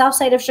areas of the south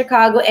side of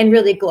Chicago and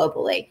really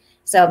globally.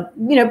 So,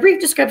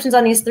 brief descriptions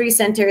on these three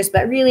centers,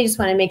 but really just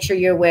want to make sure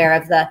you're aware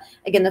of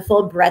the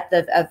full breadth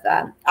of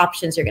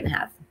options you're going to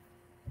have.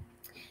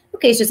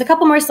 Okay, so just a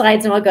couple more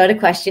slides and we'll go to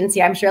questions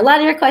here. I'm sure a lot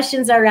of your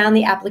questions are around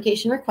the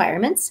application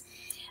requirements.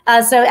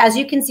 So as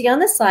you can see on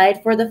the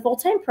slide, for the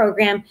full-time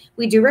program,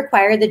 we do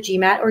require the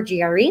GMAT or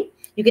GRE.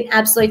 You can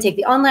absolutely take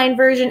the online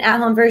version,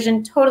 at-home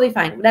version, totally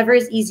fine, whatever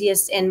is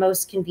easiest and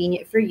most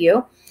convenient for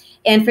you.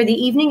 And for the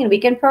evening and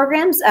weekend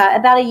programs,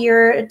 about a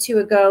year or two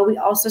ago, we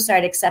also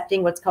started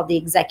accepting what's called the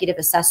Executive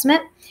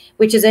Assessment,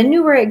 which is a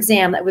newer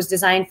exam that was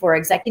designed for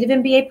executive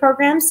MBA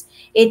programs.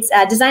 It's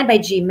designed by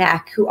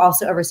GMAC, who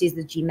also oversees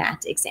the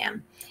GMAT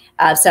exam.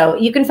 So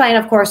you can find,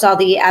 of course, all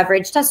the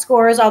average test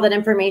scores, all that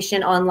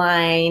information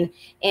online.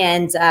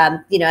 And,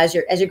 as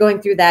you're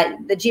going through that,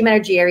 the GMAT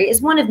or GRE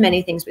is one of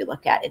many things we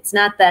look at. It's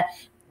not the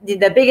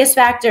biggest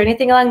factor,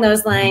 anything along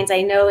those lines.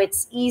 I know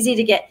it's easy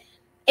to get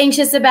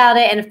anxious about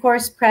it. And of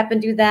course, prep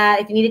and do that.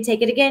 If you need to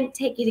take it again,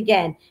 take it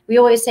again. We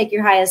always take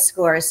your highest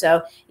score.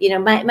 So,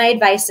 my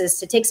advice is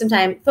to take some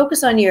time,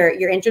 focus on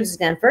your entrance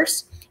exam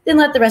first, then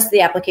let the rest of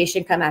the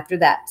application come after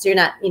that. So you're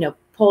not,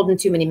 pulled in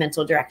too many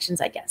mental directions,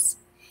 I guess.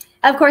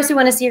 Of course, we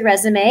want to see your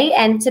resume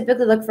and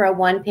typically look for a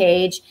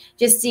one-page,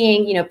 just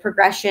seeing,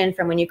 progression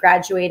from when you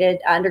graduated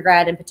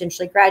undergrad and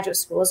potentially graduate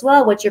school as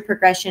well. What's your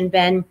progression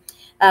been?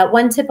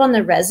 One tip on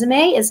the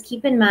resume is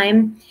keep in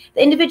mind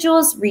the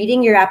individuals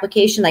reading your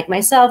application, like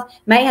myself,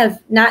 might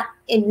have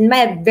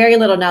very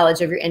little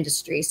knowledge of your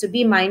industry. So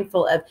be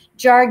mindful of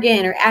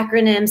jargon or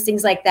acronyms,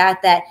 things like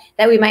that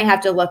we might have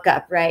to look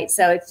up, right?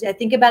 So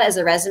think about it as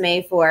a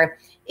resume for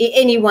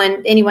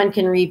anyone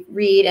can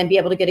read and be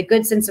able to get a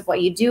good sense of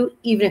what you do,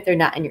 even if they're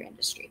not in your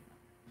industry.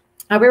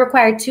 We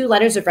require 2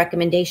 letters of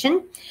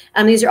recommendation.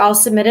 These are all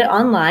submitted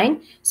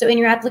online. So in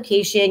your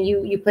application,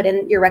 you put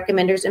in your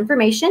recommender's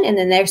information, and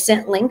then they're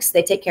sent links.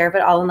 They take care of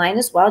it all online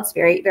as well. It's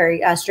very,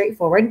 very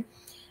straightforward.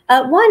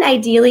 One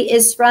ideally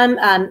is from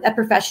a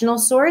professional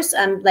source,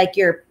 like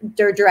your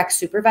direct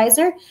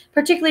supervisor,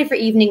 particularly for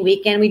evening,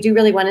 weekend. We do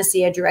really want to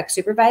see a direct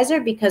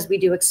supervisor because we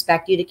do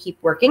expect you to keep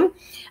working.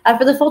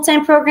 For the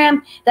full-time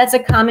program, that's a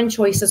common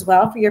choice as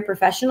well for your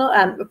professional,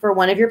 for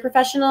one of your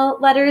professional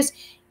letters.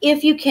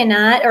 If you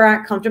cannot or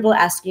aren't comfortable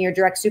asking your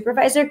direct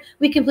supervisor,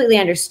 we completely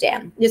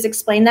understand. Just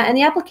explain that in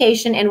the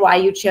application and why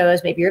you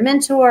chose maybe your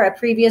mentor, a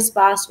previous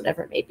boss,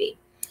 whatever it may be.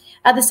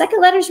 The second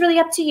letter is really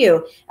up to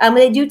you.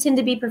 They do tend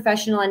to be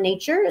professional in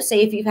nature.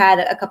 Say if you've had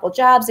a couple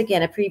jobs,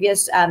 again, a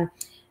previous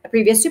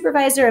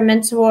supervisor, a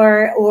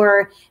mentor,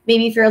 or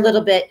maybe if you're a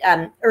little bit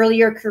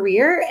earlier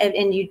career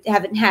and you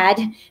haven't had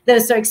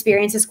those sort of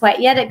experiences quite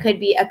yet, it could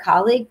be a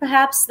colleague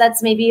perhaps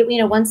that's maybe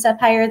one step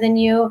higher than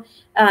you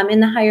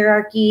in the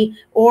hierarchy,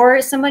 or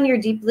someone you're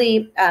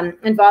deeply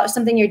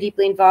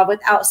involved with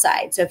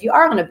outside. So if you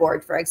are on a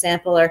board, for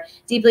example, or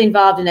deeply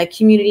involved in a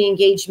community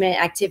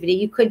engagement activity,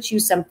 you could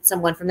choose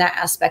someone from that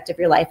aspect of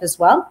your life as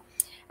well.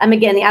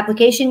 Again, the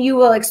application, you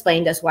will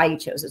explain to us why you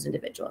chose those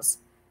individuals.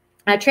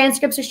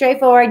 Transcripts are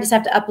straightforward. You just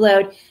have to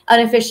upload.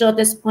 Unofficial at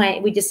this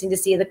point. We just need to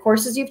see the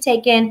courses you've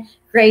taken,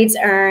 grades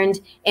earned,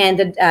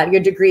 and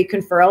your degree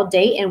conferral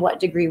date and what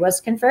degree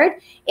was conferred.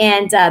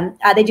 And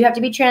they do have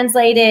to be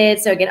translated.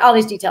 So again, all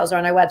these details are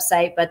on our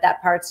website, but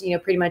that part's,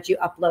 pretty much you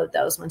upload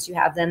those once you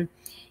have them.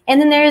 And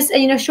then there's,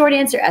 short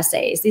answer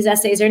essays. These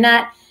essays are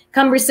not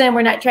cumbersome.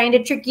 We're not trying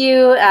to trick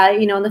you,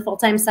 on the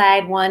full-time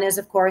side. One is,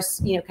 of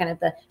course, kind of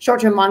the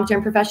short-term,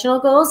 long-term professional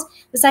goals.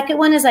 The second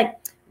one is like,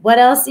 what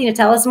else,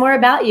 tell us more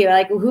about you.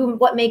 Like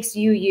what makes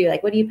you, you,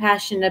 like, what are you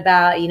passionate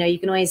about? You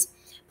can always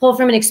pull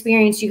from an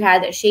experience you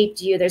had that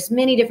shaped you. There's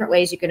many different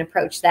ways you can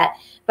approach that.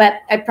 But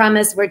I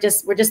promise we're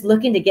just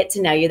looking to get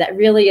to know you. That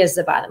really is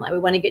the bottom line. We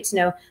want to get to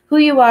know who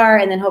you are,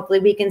 and then hopefully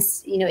we can,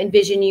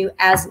 envision you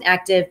as an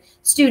active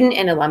student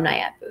and alumni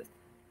at Booth.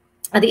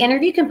 The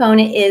interview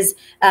component is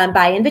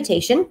by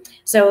invitation.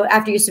 So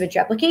after you submit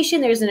your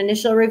application, there's an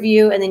initial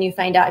review, and then you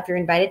find out if you're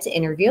invited to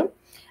interview.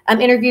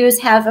 Interviews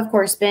have, of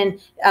course, been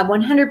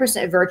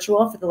 100%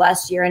 virtual for the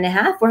last year and a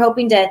half. We're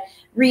hoping to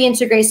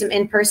reintegrate some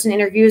in-person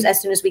interviews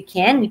as soon as we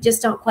can. We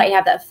just don't quite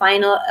have that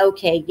final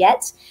okay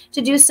yet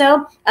to do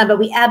so, but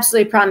we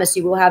absolutely promise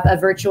you we'll have a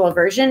virtual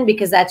version,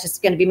 because that's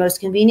just going to be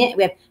most convenient.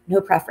 We have no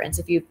preference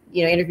if you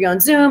interview on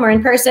Zoom or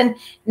in person.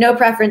 No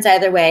preference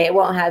either way. It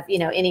won't have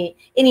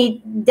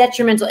any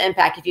detrimental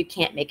impact if you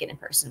can't make it in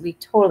person. We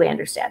totally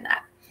understand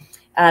that.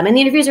 And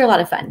the interviews are a lot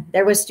of fun.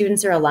 There was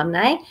students or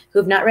alumni who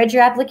have not read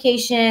your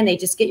application. They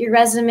just get your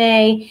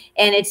resume,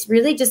 and it's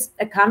really just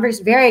a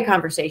very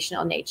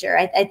conversational nature.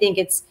 I think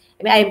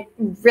I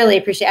really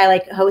appreciate, I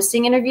like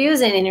hosting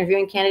interviews and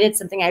interviewing candidates,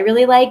 something I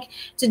really like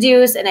to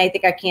do. And I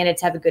think our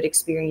candidates have a good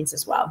experience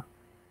as well.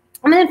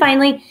 And then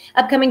finally,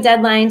 upcoming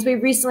deadlines. We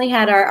recently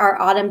had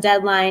our autumn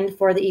deadline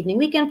for the evening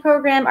weekend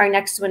program. Our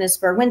next one is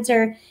for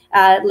winter,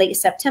 late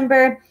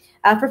September.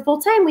 For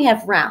full-time, we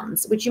have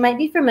rounds, which you might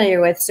be familiar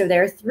with. So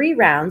there are 3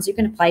 rounds you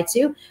can apply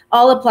to,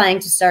 all applying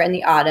to start in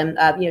the autumn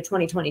of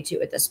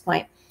 2022 at this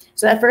point.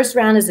 So that first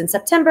round is in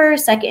September,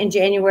 2nd in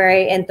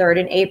January, and 3rd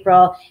in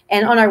April.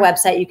 And on our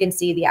website, you can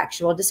see the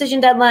actual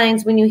decision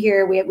deadlines. When you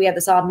hear, we have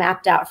this all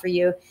mapped out for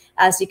you,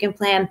 so you can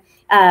plan.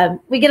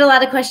 We get a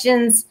lot of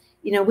questions,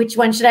 which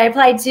one should I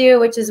apply to,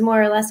 which is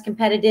more or less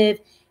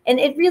competitive. And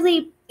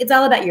it's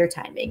all about your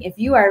timing. If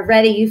you are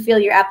ready, you feel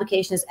your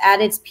application is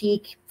at its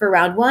peak for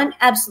round 1,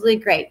 absolutely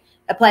great.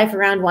 Apply for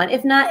round 1.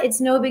 If not,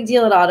 it's no big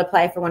deal at all to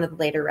apply for one of the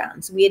later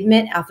rounds. We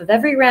admit off of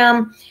every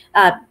round.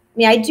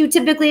 I do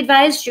typically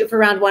advise shoot for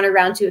round 1 or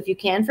round 2 if you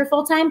can for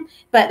full-time,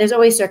 but there's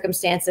always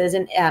circumstances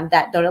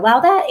that don't allow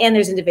that. And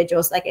there's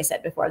individuals, like I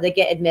said before, that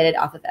get admitted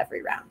off of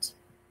every round.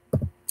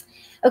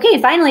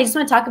 Okay, finally, I just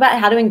want to talk about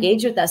how to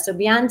engage with us. So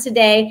beyond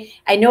today,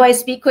 I know I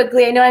speak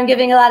quickly. I know I'm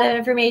giving a lot of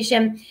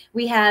information.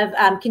 We have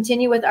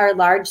continue with our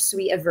large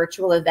suite of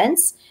virtual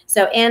events.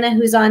 So Anna,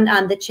 who's on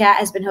the chat,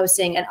 has been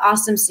hosting an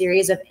awesome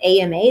series of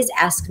AMAs,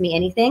 Ask Me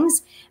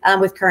Anythings,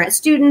 with current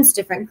students,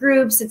 different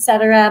groups,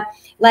 etc.,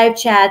 live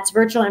chats,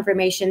 virtual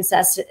information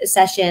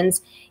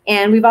sessions.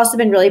 And we've also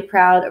been really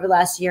proud over the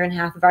last year and a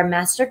half of our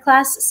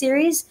masterclass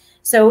series.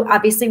 So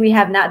obviously we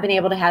have not been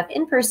able to have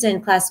in-person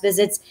class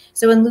visits.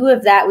 So in lieu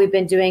of that, we've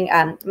been doing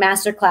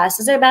master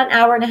classes. They're about an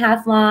hour and a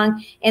half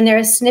long, and they're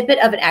a snippet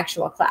of an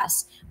actual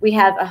class. We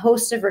have a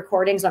host of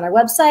recordings on our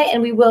website,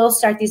 and we will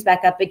start these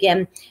back up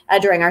again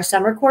during our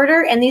summer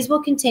quarter. And these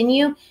will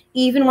continue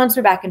even once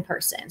we're back in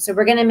person. So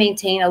we're going to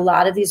maintain a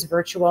lot of these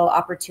virtual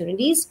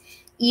opportunities,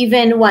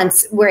 even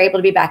once we're able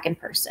to be back in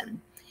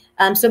person.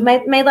 So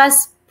my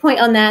last point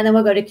on that, and then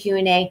we'll go to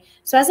Q&A.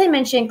 So as I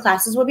mentioned,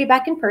 classes will be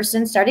back in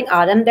person starting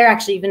autumn. They're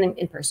actually even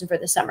in person for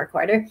the summer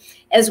quarter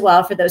as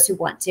well for those who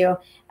want to.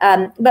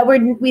 But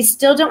we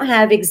still don't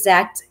have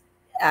exact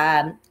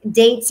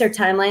dates or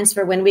timelines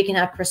for when we can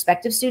have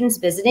prospective students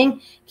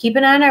visiting. Keep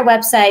an eye on our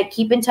website.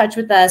 Keep in touch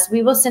with us.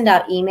 We will send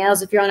out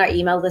emails if you're on our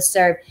email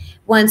listserv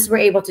once we're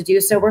able to do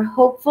so. We're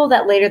hopeful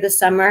that later this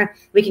summer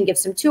we can give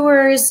some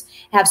tours,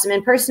 have some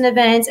in-person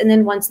events, and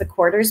then once the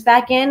quarter's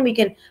back in, we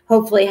can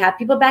hopefully have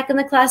people back in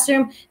the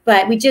classroom.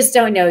 But we just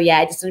don't know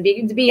yet. Just to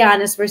be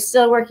honest, we're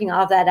still working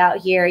all of that out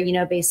here,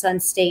 based on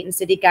state and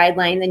city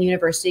guidelines and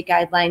university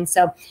guidelines.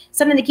 So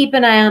something to keep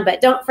an eye on,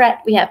 but don't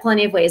fret. We have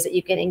plenty of ways that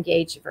you can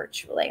engage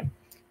virtually.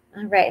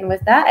 All right, and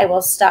with that, I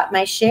will stop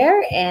my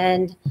share,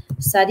 and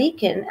Sadi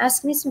can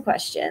ask me some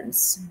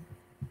questions.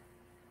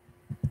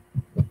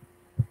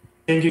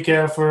 Thank you,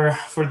 Kara,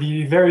 for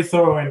the very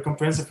thorough and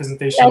comprehensive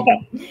presentation.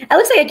 Okay, it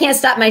looks like I can't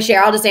stop my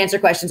share. I'll just answer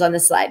questions on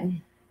this slide.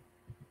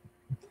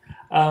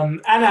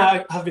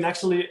 Anna has been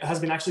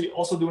actually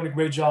also doing a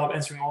great job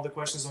answering all the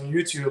questions on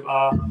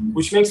YouTube,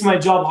 which makes my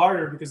job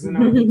harder because then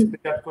I need to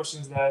pick up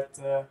questions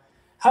that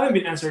haven't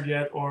been answered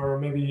yet, or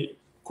maybe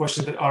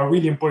questions that are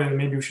really important and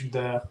maybe we should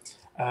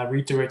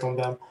reiterate on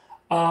them.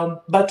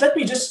 But let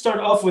me just start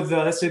off with,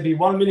 let's say, the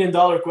 $1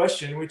 million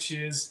question, which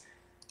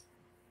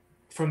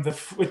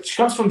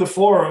comes from the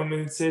forum,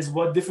 and it says,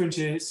 what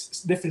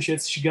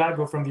differentiates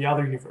Chicago from the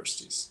other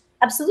universities?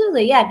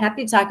 Absolutely. Yeah, I'm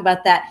happy to talk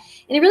about that.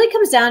 And it really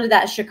comes down to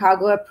that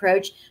Chicago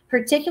approach,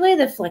 particularly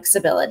the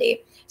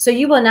flexibility. So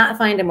you will not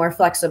find a more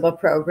flexible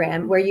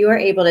program where you are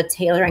able to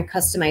tailor and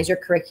customize your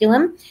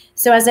curriculum.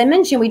 So as I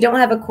mentioned, we don't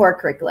have a core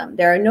curriculum.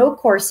 There are no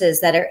courses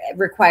that are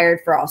required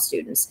for all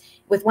students,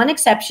 with one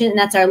exception, and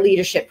that's our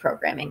leadership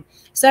programming.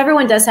 So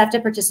everyone does have to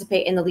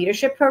participate in the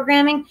leadership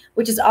programming,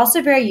 which is also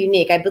very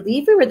unique. I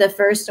believe we were the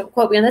first, don't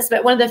quote me on this,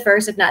 but one of the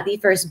first, if not the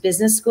first,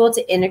 business school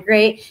to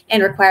integrate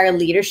and require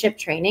leadership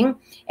training.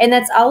 And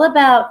that's all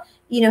about,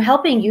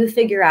 helping you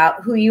figure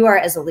out who you are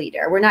as a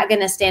leader. We're not going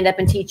to stand up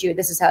and teach you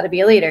this is how to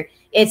be a leader.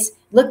 It's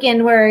look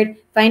inward,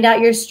 find out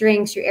your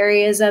strengths, your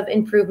areas of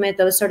improvement,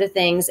 those sort of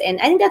things.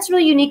 And I think that's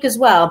really unique as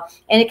well.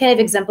 And it kind of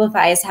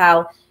exemplifies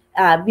how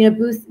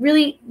Booth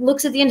really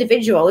looks at the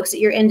individual, looks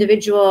at your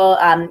individual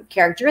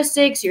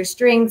characteristics, your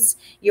strengths,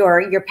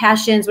 your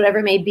passions, whatever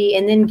it may be,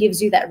 and then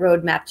gives you that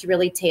roadmap to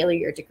really tailor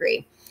your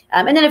degree.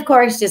 And then, of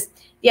course, just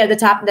the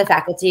top of the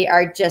faculty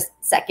are just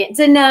second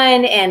to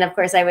none. And of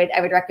course, I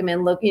would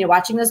recommend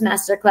watching those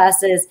master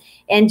classes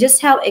and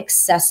just how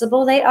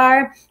accessible they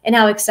are and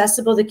how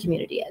accessible the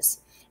community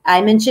is.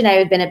 I mentioned I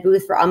had been at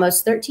Booth for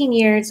almost 13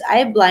 years. I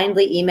have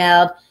blindly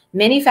emailed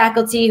many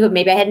faculty who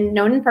maybe I hadn't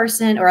known in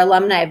person or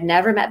alumni I've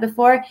never met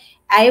before.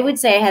 I would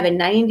say I have a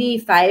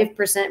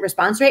 95%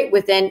 response rate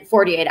within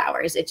 48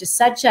 hours. It's just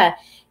such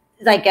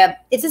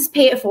it's just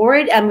pay it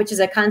forward, which is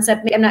a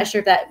concept. I'm not sure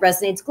if that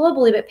resonates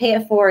globally, but pay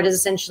it forward is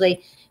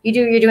essentially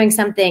you're doing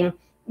something,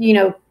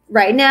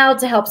 right now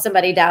to help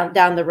somebody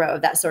down the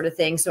road, that sort of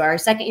thing. So our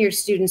second year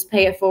students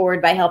pay it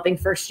forward by helping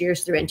first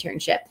years through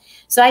internship.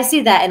 So I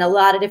see that in a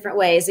lot of different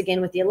ways, again,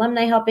 with the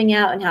alumni helping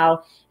out and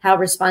how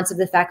responsive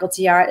the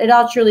faculty are. It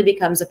all truly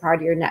becomes a part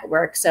of your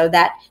network. So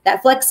that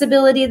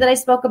flexibility that I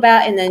spoke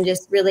about, and then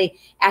just really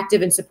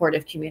active and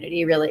supportive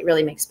community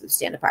really makes Booth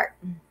stand apart.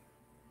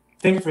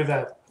 Thank you for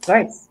that.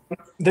 Sorry.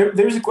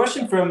 There's a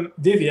question from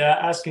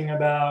Divya asking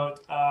about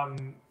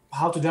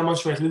how to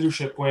demonstrate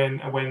leadership when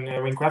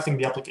crafting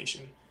the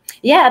application.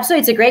 Yeah,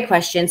 absolutely. It's a great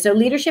question. So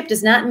leadership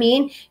does not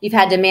mean you've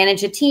had to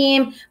manage a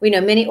team. We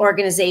know many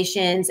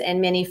organizations and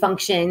many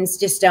functions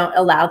just don't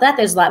allow that.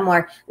 There's a lot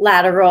more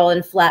lateral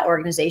and flat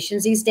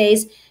organizations these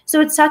days.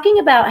 So it's talking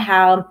about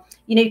how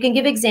you can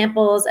give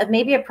examples of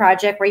maybe a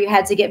project where you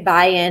had to get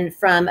buy-in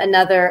from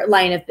another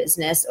line of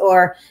business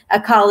or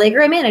a colleague or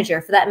a manager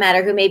for that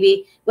matter who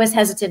maybe was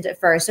hesitant at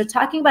first. So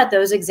talking about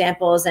those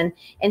examples and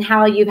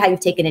how you've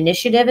taken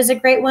initiative is a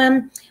great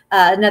one.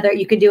 Another,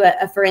 you could do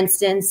for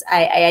instance,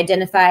 I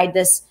identified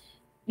this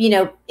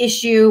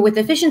issue with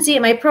efficiency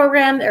at my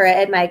program or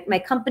at my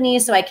company.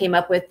 So I came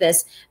up with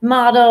this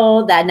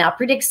model that now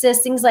predicts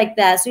this, things like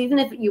that. So even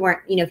if you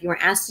weren't, if you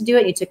weren't asked to do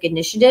it, you took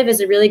initiative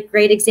is a really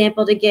great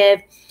example to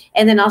give.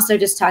 And then also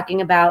just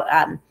talking about,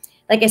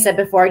 like I said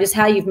before, just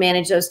how you've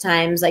managed those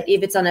times, like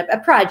if it's on a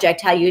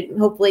project, how you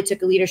hopefully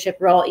took a leadership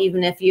role,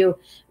 even if you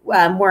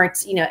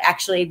weren't,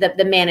 actually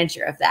the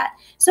manager of that.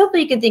 So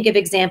hopefully you can think of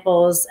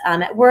examples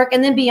at work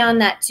and then beyond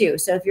that too.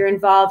 So if you're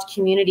involved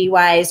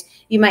community-wise,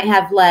 you might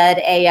have led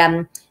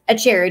a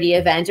charity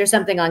event or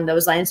something along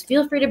those lines.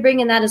 Feel free to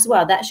bring in that as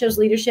well. That shows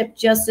leadership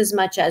just as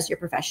much as your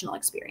professional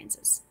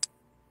experiences.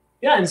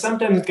 Yeah, and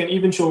sometimes it can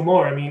even show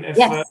more. I mean,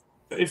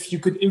 if you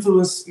could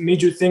influence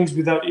major things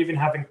without even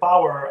having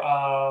power,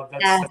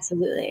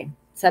 absolutely.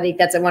 Sadiq,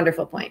 that's a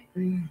wonderful point.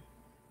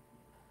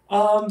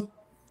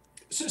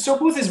 So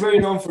Booth is very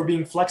known for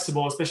being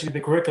flexible, especially the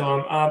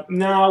curriculum.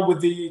 Now with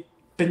the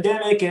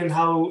pandemic and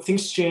how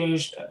things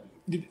changed,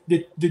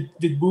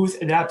 did Booth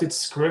adapt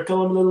its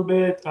curriculum a little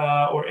bit,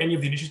 or any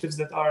of the initiatives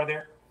that are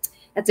there?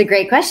 That's a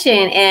great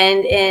question.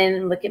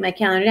 And look at my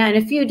calendar now. In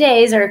a few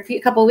days or a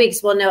couple of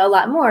weeks, we'll know a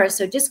lot more.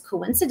 So just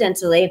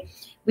coincidentally,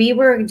 we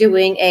were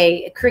doing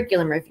a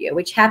curriculum review,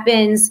 which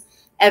happens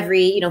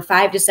every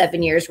 5 to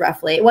 7 years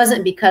roughly. It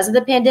wasn't because of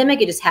the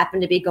pandemic. It just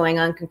happened to be going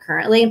on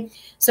concurrently.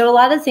 So a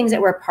lot of things that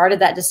were part of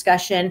that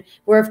discussion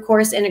were, of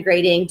course,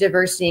 integrating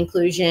diversity,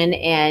 inclusion,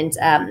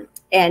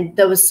 and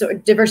those sort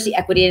of diversity,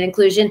 equity, and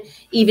inclusion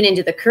even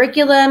into the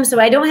curriculum. So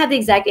I don't have the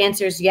exact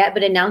answers yet,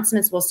 but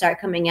announcements will start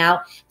coming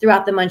out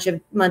throughout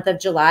the month of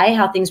July,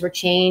 how things were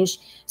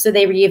changed. So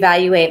they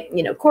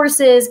reevaluate,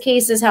 courses,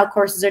 cases, how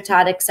courses are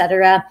taught, et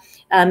cetera.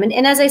 And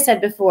as I said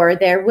before,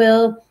 there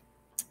will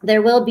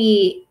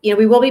be,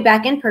 we will be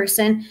back in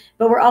person,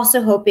 but we're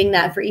also hoping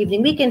that for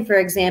evening weekend, for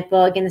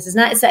example, again, this is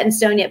not set in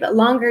stone yet, but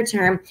longer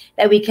term,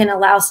 that we can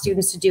allow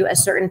students to do a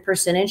certain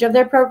percentage of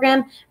their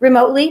program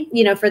remotely,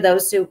 for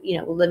those who,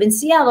 live in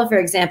Seattle, for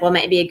example,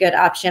 might be a good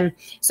option.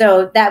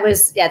 So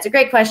it's a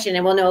great question.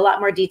 And we'll know a lot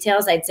more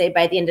details, I'd say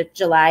by the end of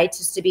July,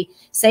 just to be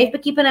safe,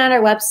 but keep an eye on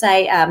our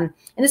website. And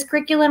this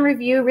curriculum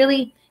review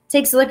really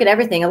takes a look at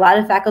everything. A lot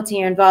of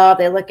faculty are involved.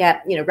 They look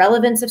at,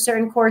 relevance of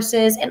certain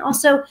courses, and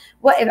also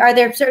are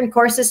there certain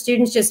courses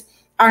students just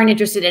aren't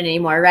interested in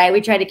anymore, right?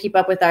 We try to keep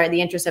up with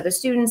the interests of the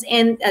students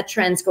and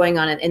trends going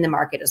on in the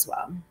market as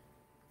well.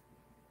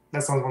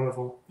 That sounds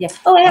wonderful. Yeah.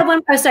 Oh, I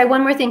have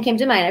one more thing came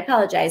to mind. I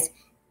apologize.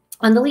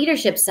 On the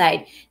leadership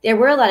side, there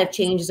were a lot of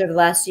changes over the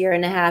last year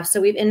and a half.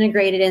 So we've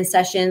integrated in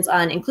sessions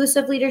on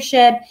inclusive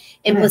leadership,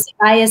 implicit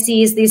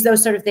biases,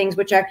 those sort of things,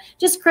 which are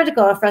just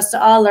critical for us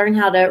to all learn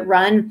how to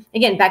run.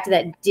 Again, back to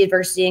that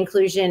diversity,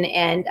 inclusion,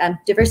 and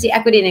diversity,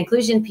 equity, and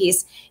inclusion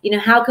piece.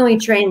 How can we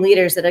train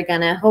leaders that are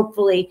going to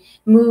hopefully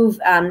move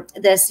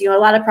this? A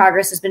lot of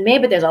progress has been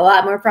made, but there's a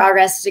lot more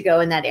progress to go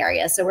in that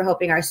area. So we're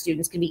hoping our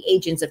students can be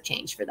agents of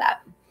change for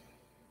that.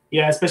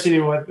 Yeah, especially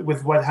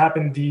with what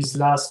happened these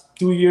last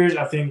 2 years,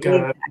 I think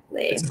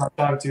it's about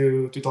time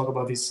to talk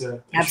about this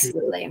issue.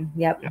 Absolutely.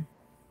 Yep. Yeah.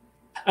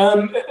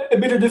 A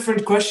bit of a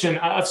different question.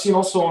 I've seen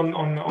also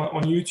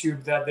on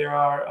YouTube that there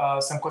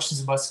are some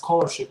questions about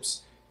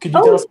scholarships. Could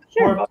you tell us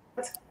more about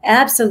that?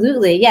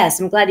 Absolutely. Yes.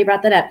 I'm glad you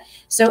brought that up.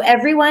 So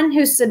everyone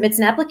who submits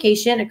an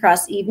application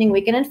across evening,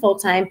 weekend, and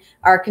full-time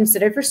are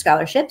considered for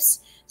scholarships.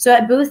 So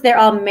at Booth, they're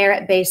all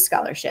merit-based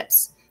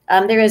scholarships.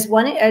 There is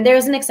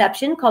an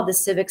exception called the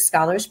Civic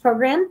Scholars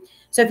Program.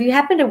 So if you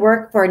happen to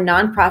work for a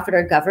nonprofit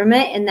or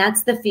government, and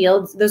those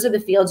are the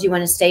fields you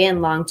want to stay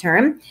in long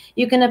term,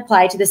 you can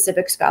apply to the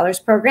Civic Scholars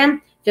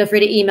Program. Feel free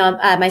to email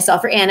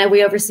myself or Anna.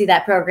 We oversee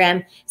that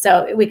program,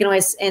 so we can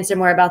always answer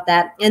more about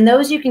that. And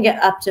those you can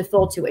get up to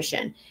full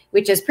tuition,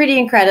 which is pretty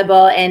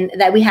incredible. And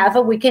that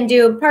we can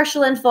do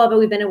partial and full, but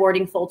we've been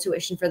awarding full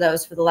tuition for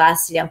those for the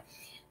last 5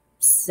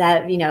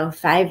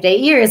 to 8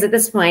 years at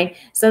this point.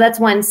 So that's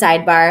one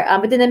sidebar.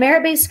 But then the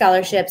merit-based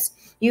scholarships,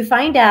 you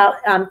find out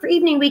for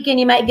evening, weekend,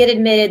 you might get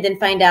admitted, then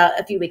find out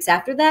a few weeks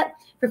after that.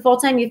 For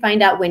full-time, you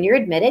find out when you're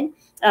admitted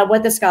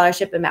what the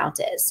scholarship amount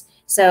is.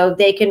 So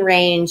they can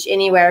range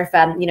anywhere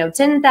from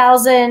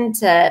 $10,000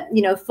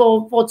 to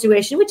full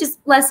tuition, which is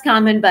less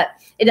common, but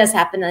it does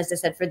happen, as I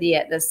said, for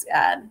the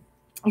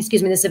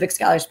Civic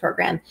Scholars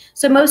Program.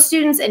 So most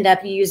students end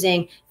up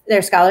using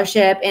their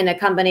scholarship in a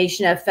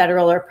combination of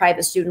federal or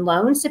private student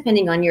loans,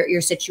 depending on your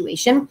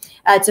situation,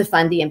 to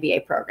fund the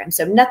MBA program.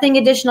 So nothing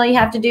additional you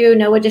have to do,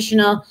 no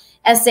additional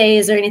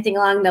essays or anything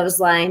along those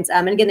lines.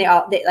 And again,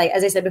 like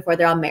as I said before,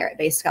 they're all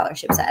merit-based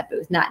scholarships at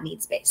Booth, not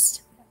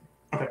needs-based.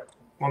 Okay,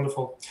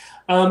 wonderful.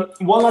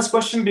 One last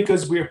question,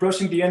 because we're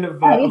approaching the end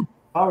of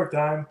our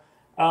time.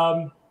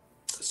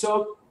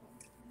 So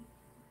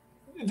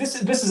this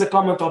is a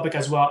common topic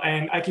as well,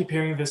 and I keep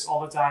hearing this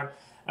all the time.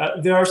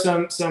 There are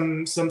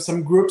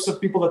some groups of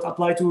people that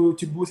apply to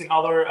Booth and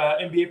other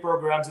MBA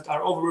programs that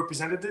are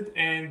overrepresented,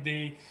 and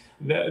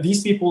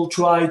these people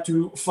try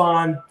to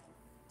find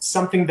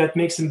something that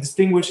makes them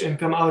distinguish and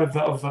come out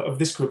of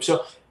this group.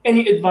 So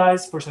any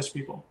advice for such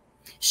people?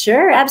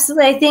 Sure,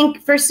 absolutely. I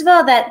think, first of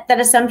all, that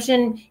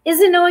assumption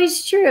isn't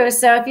always true.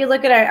 So if you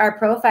look at our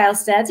profile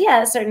stats,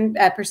 a certain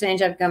percentage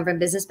have come from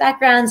business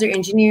backgrounds or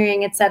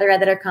engineering, et cetera,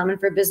 that are common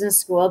for business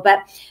school. But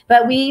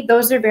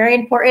those are very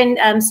important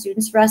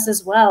students for us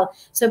as well.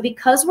 So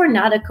because we're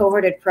not a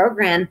cohorted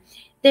program,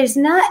 there's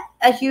not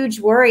a huge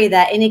worry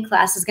that any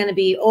class is going to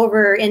be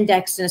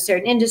over-indexed in a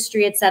certain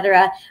industry, et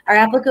cetera. Our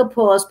applicant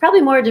pool is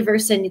probably more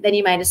diverse than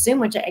you might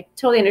assume, which I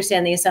totally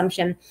understand the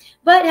assumption.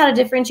 But how to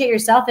differentiate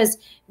yourself is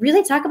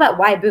really talk about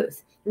why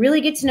Booth.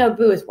 Really get to know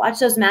Booth, watch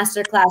those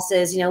master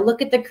classes,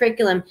 look at the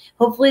curriculum.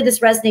 Hopefully this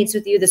resonates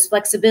with you, this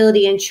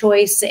flexibility and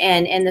choice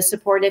and the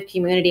supportive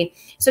community.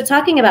 So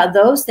talking about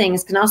those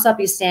things can also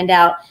help you stand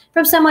out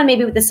from someone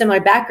maybe with a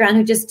similar background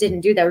who just didn't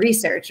do the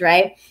research,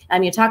 right?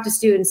 You talk to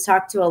students,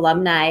 talk to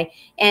alumni,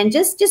 and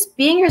just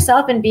being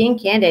yourself and being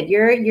candid.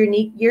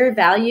 Your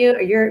value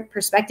or your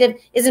perspective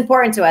is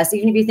important to us,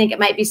 even if you think it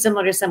might be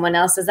similar to someone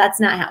else's. That's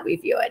not how we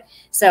view it.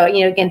 So,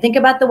 again, think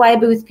about the why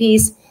Booth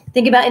piece.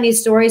 Think about any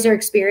stories or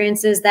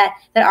experiences that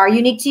are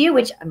unique to you,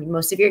 which,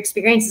 most of your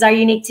experiences are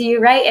unique to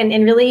you, right?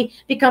 And really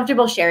be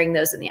comfortable sharing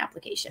those in the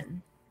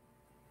application.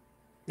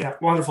 Yeah,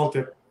 wonderful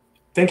tip.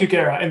 Thank you,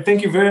 Kara. And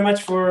thank you very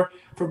much for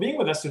being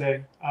with us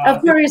today. Of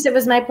course, it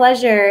was my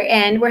pleasure.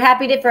 And we're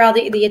happy for all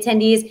the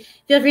attendees.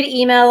 Feel free to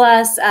email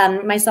us,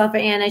 myself or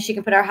Anna. She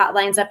can put our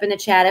hotlines up in the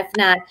chat. If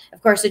not,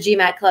 of course, the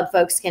GMAT Club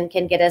folks can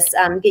get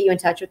you in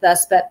touch with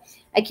us. But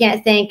I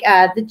can't thank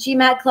the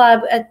GMAT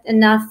Club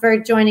enough for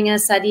joining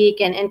us,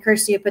 Sadiq and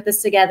Kirsty, who put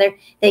this together.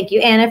 Thank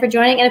you, Anna, for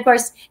joining. And of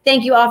course,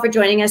 thank you all for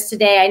joining us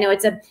today. I know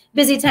it's a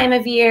busy time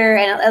of year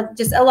and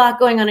just a lot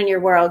going on in your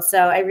world. So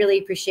I really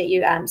appreciate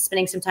you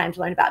spending some time to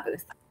learn about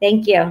Booth.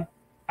 Thank you.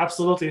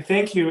 Absolutely.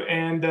 Thank you.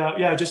 And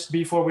just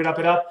before we wrap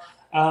it up,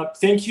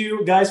 thank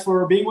you guys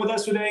for being with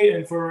us today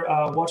and for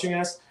watching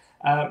us.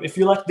 If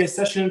you liked this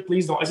session,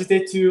 please don't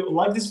hesitate to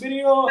like this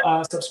video,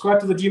 subscribe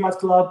to the GMAT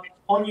Club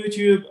on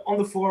YouTube, on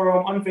the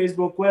forum, on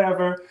Facebook,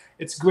 wherever.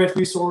 It's a great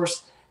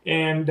resource.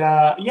 And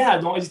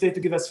don't hesitate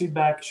to give us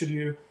feedback should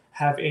you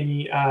have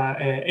any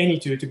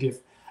to give.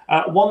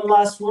 One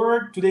last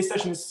word. Today's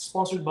session is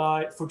sponsored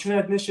by Fortuna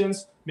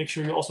Admissions. Make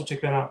sure you also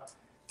check that out.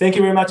 Thank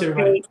you very much,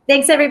 everybody.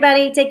 Thanks,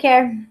 everybody. Take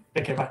care.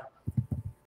 Take care. Bye.